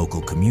haunt the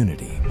local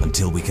community.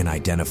 Until we can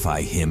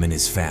identify him and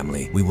his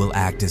family, we will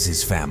act as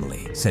his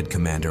family, said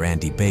Commander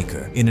Andy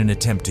Baker, in an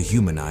attempt to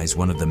humanize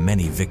one of the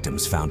many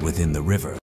victims found within the river.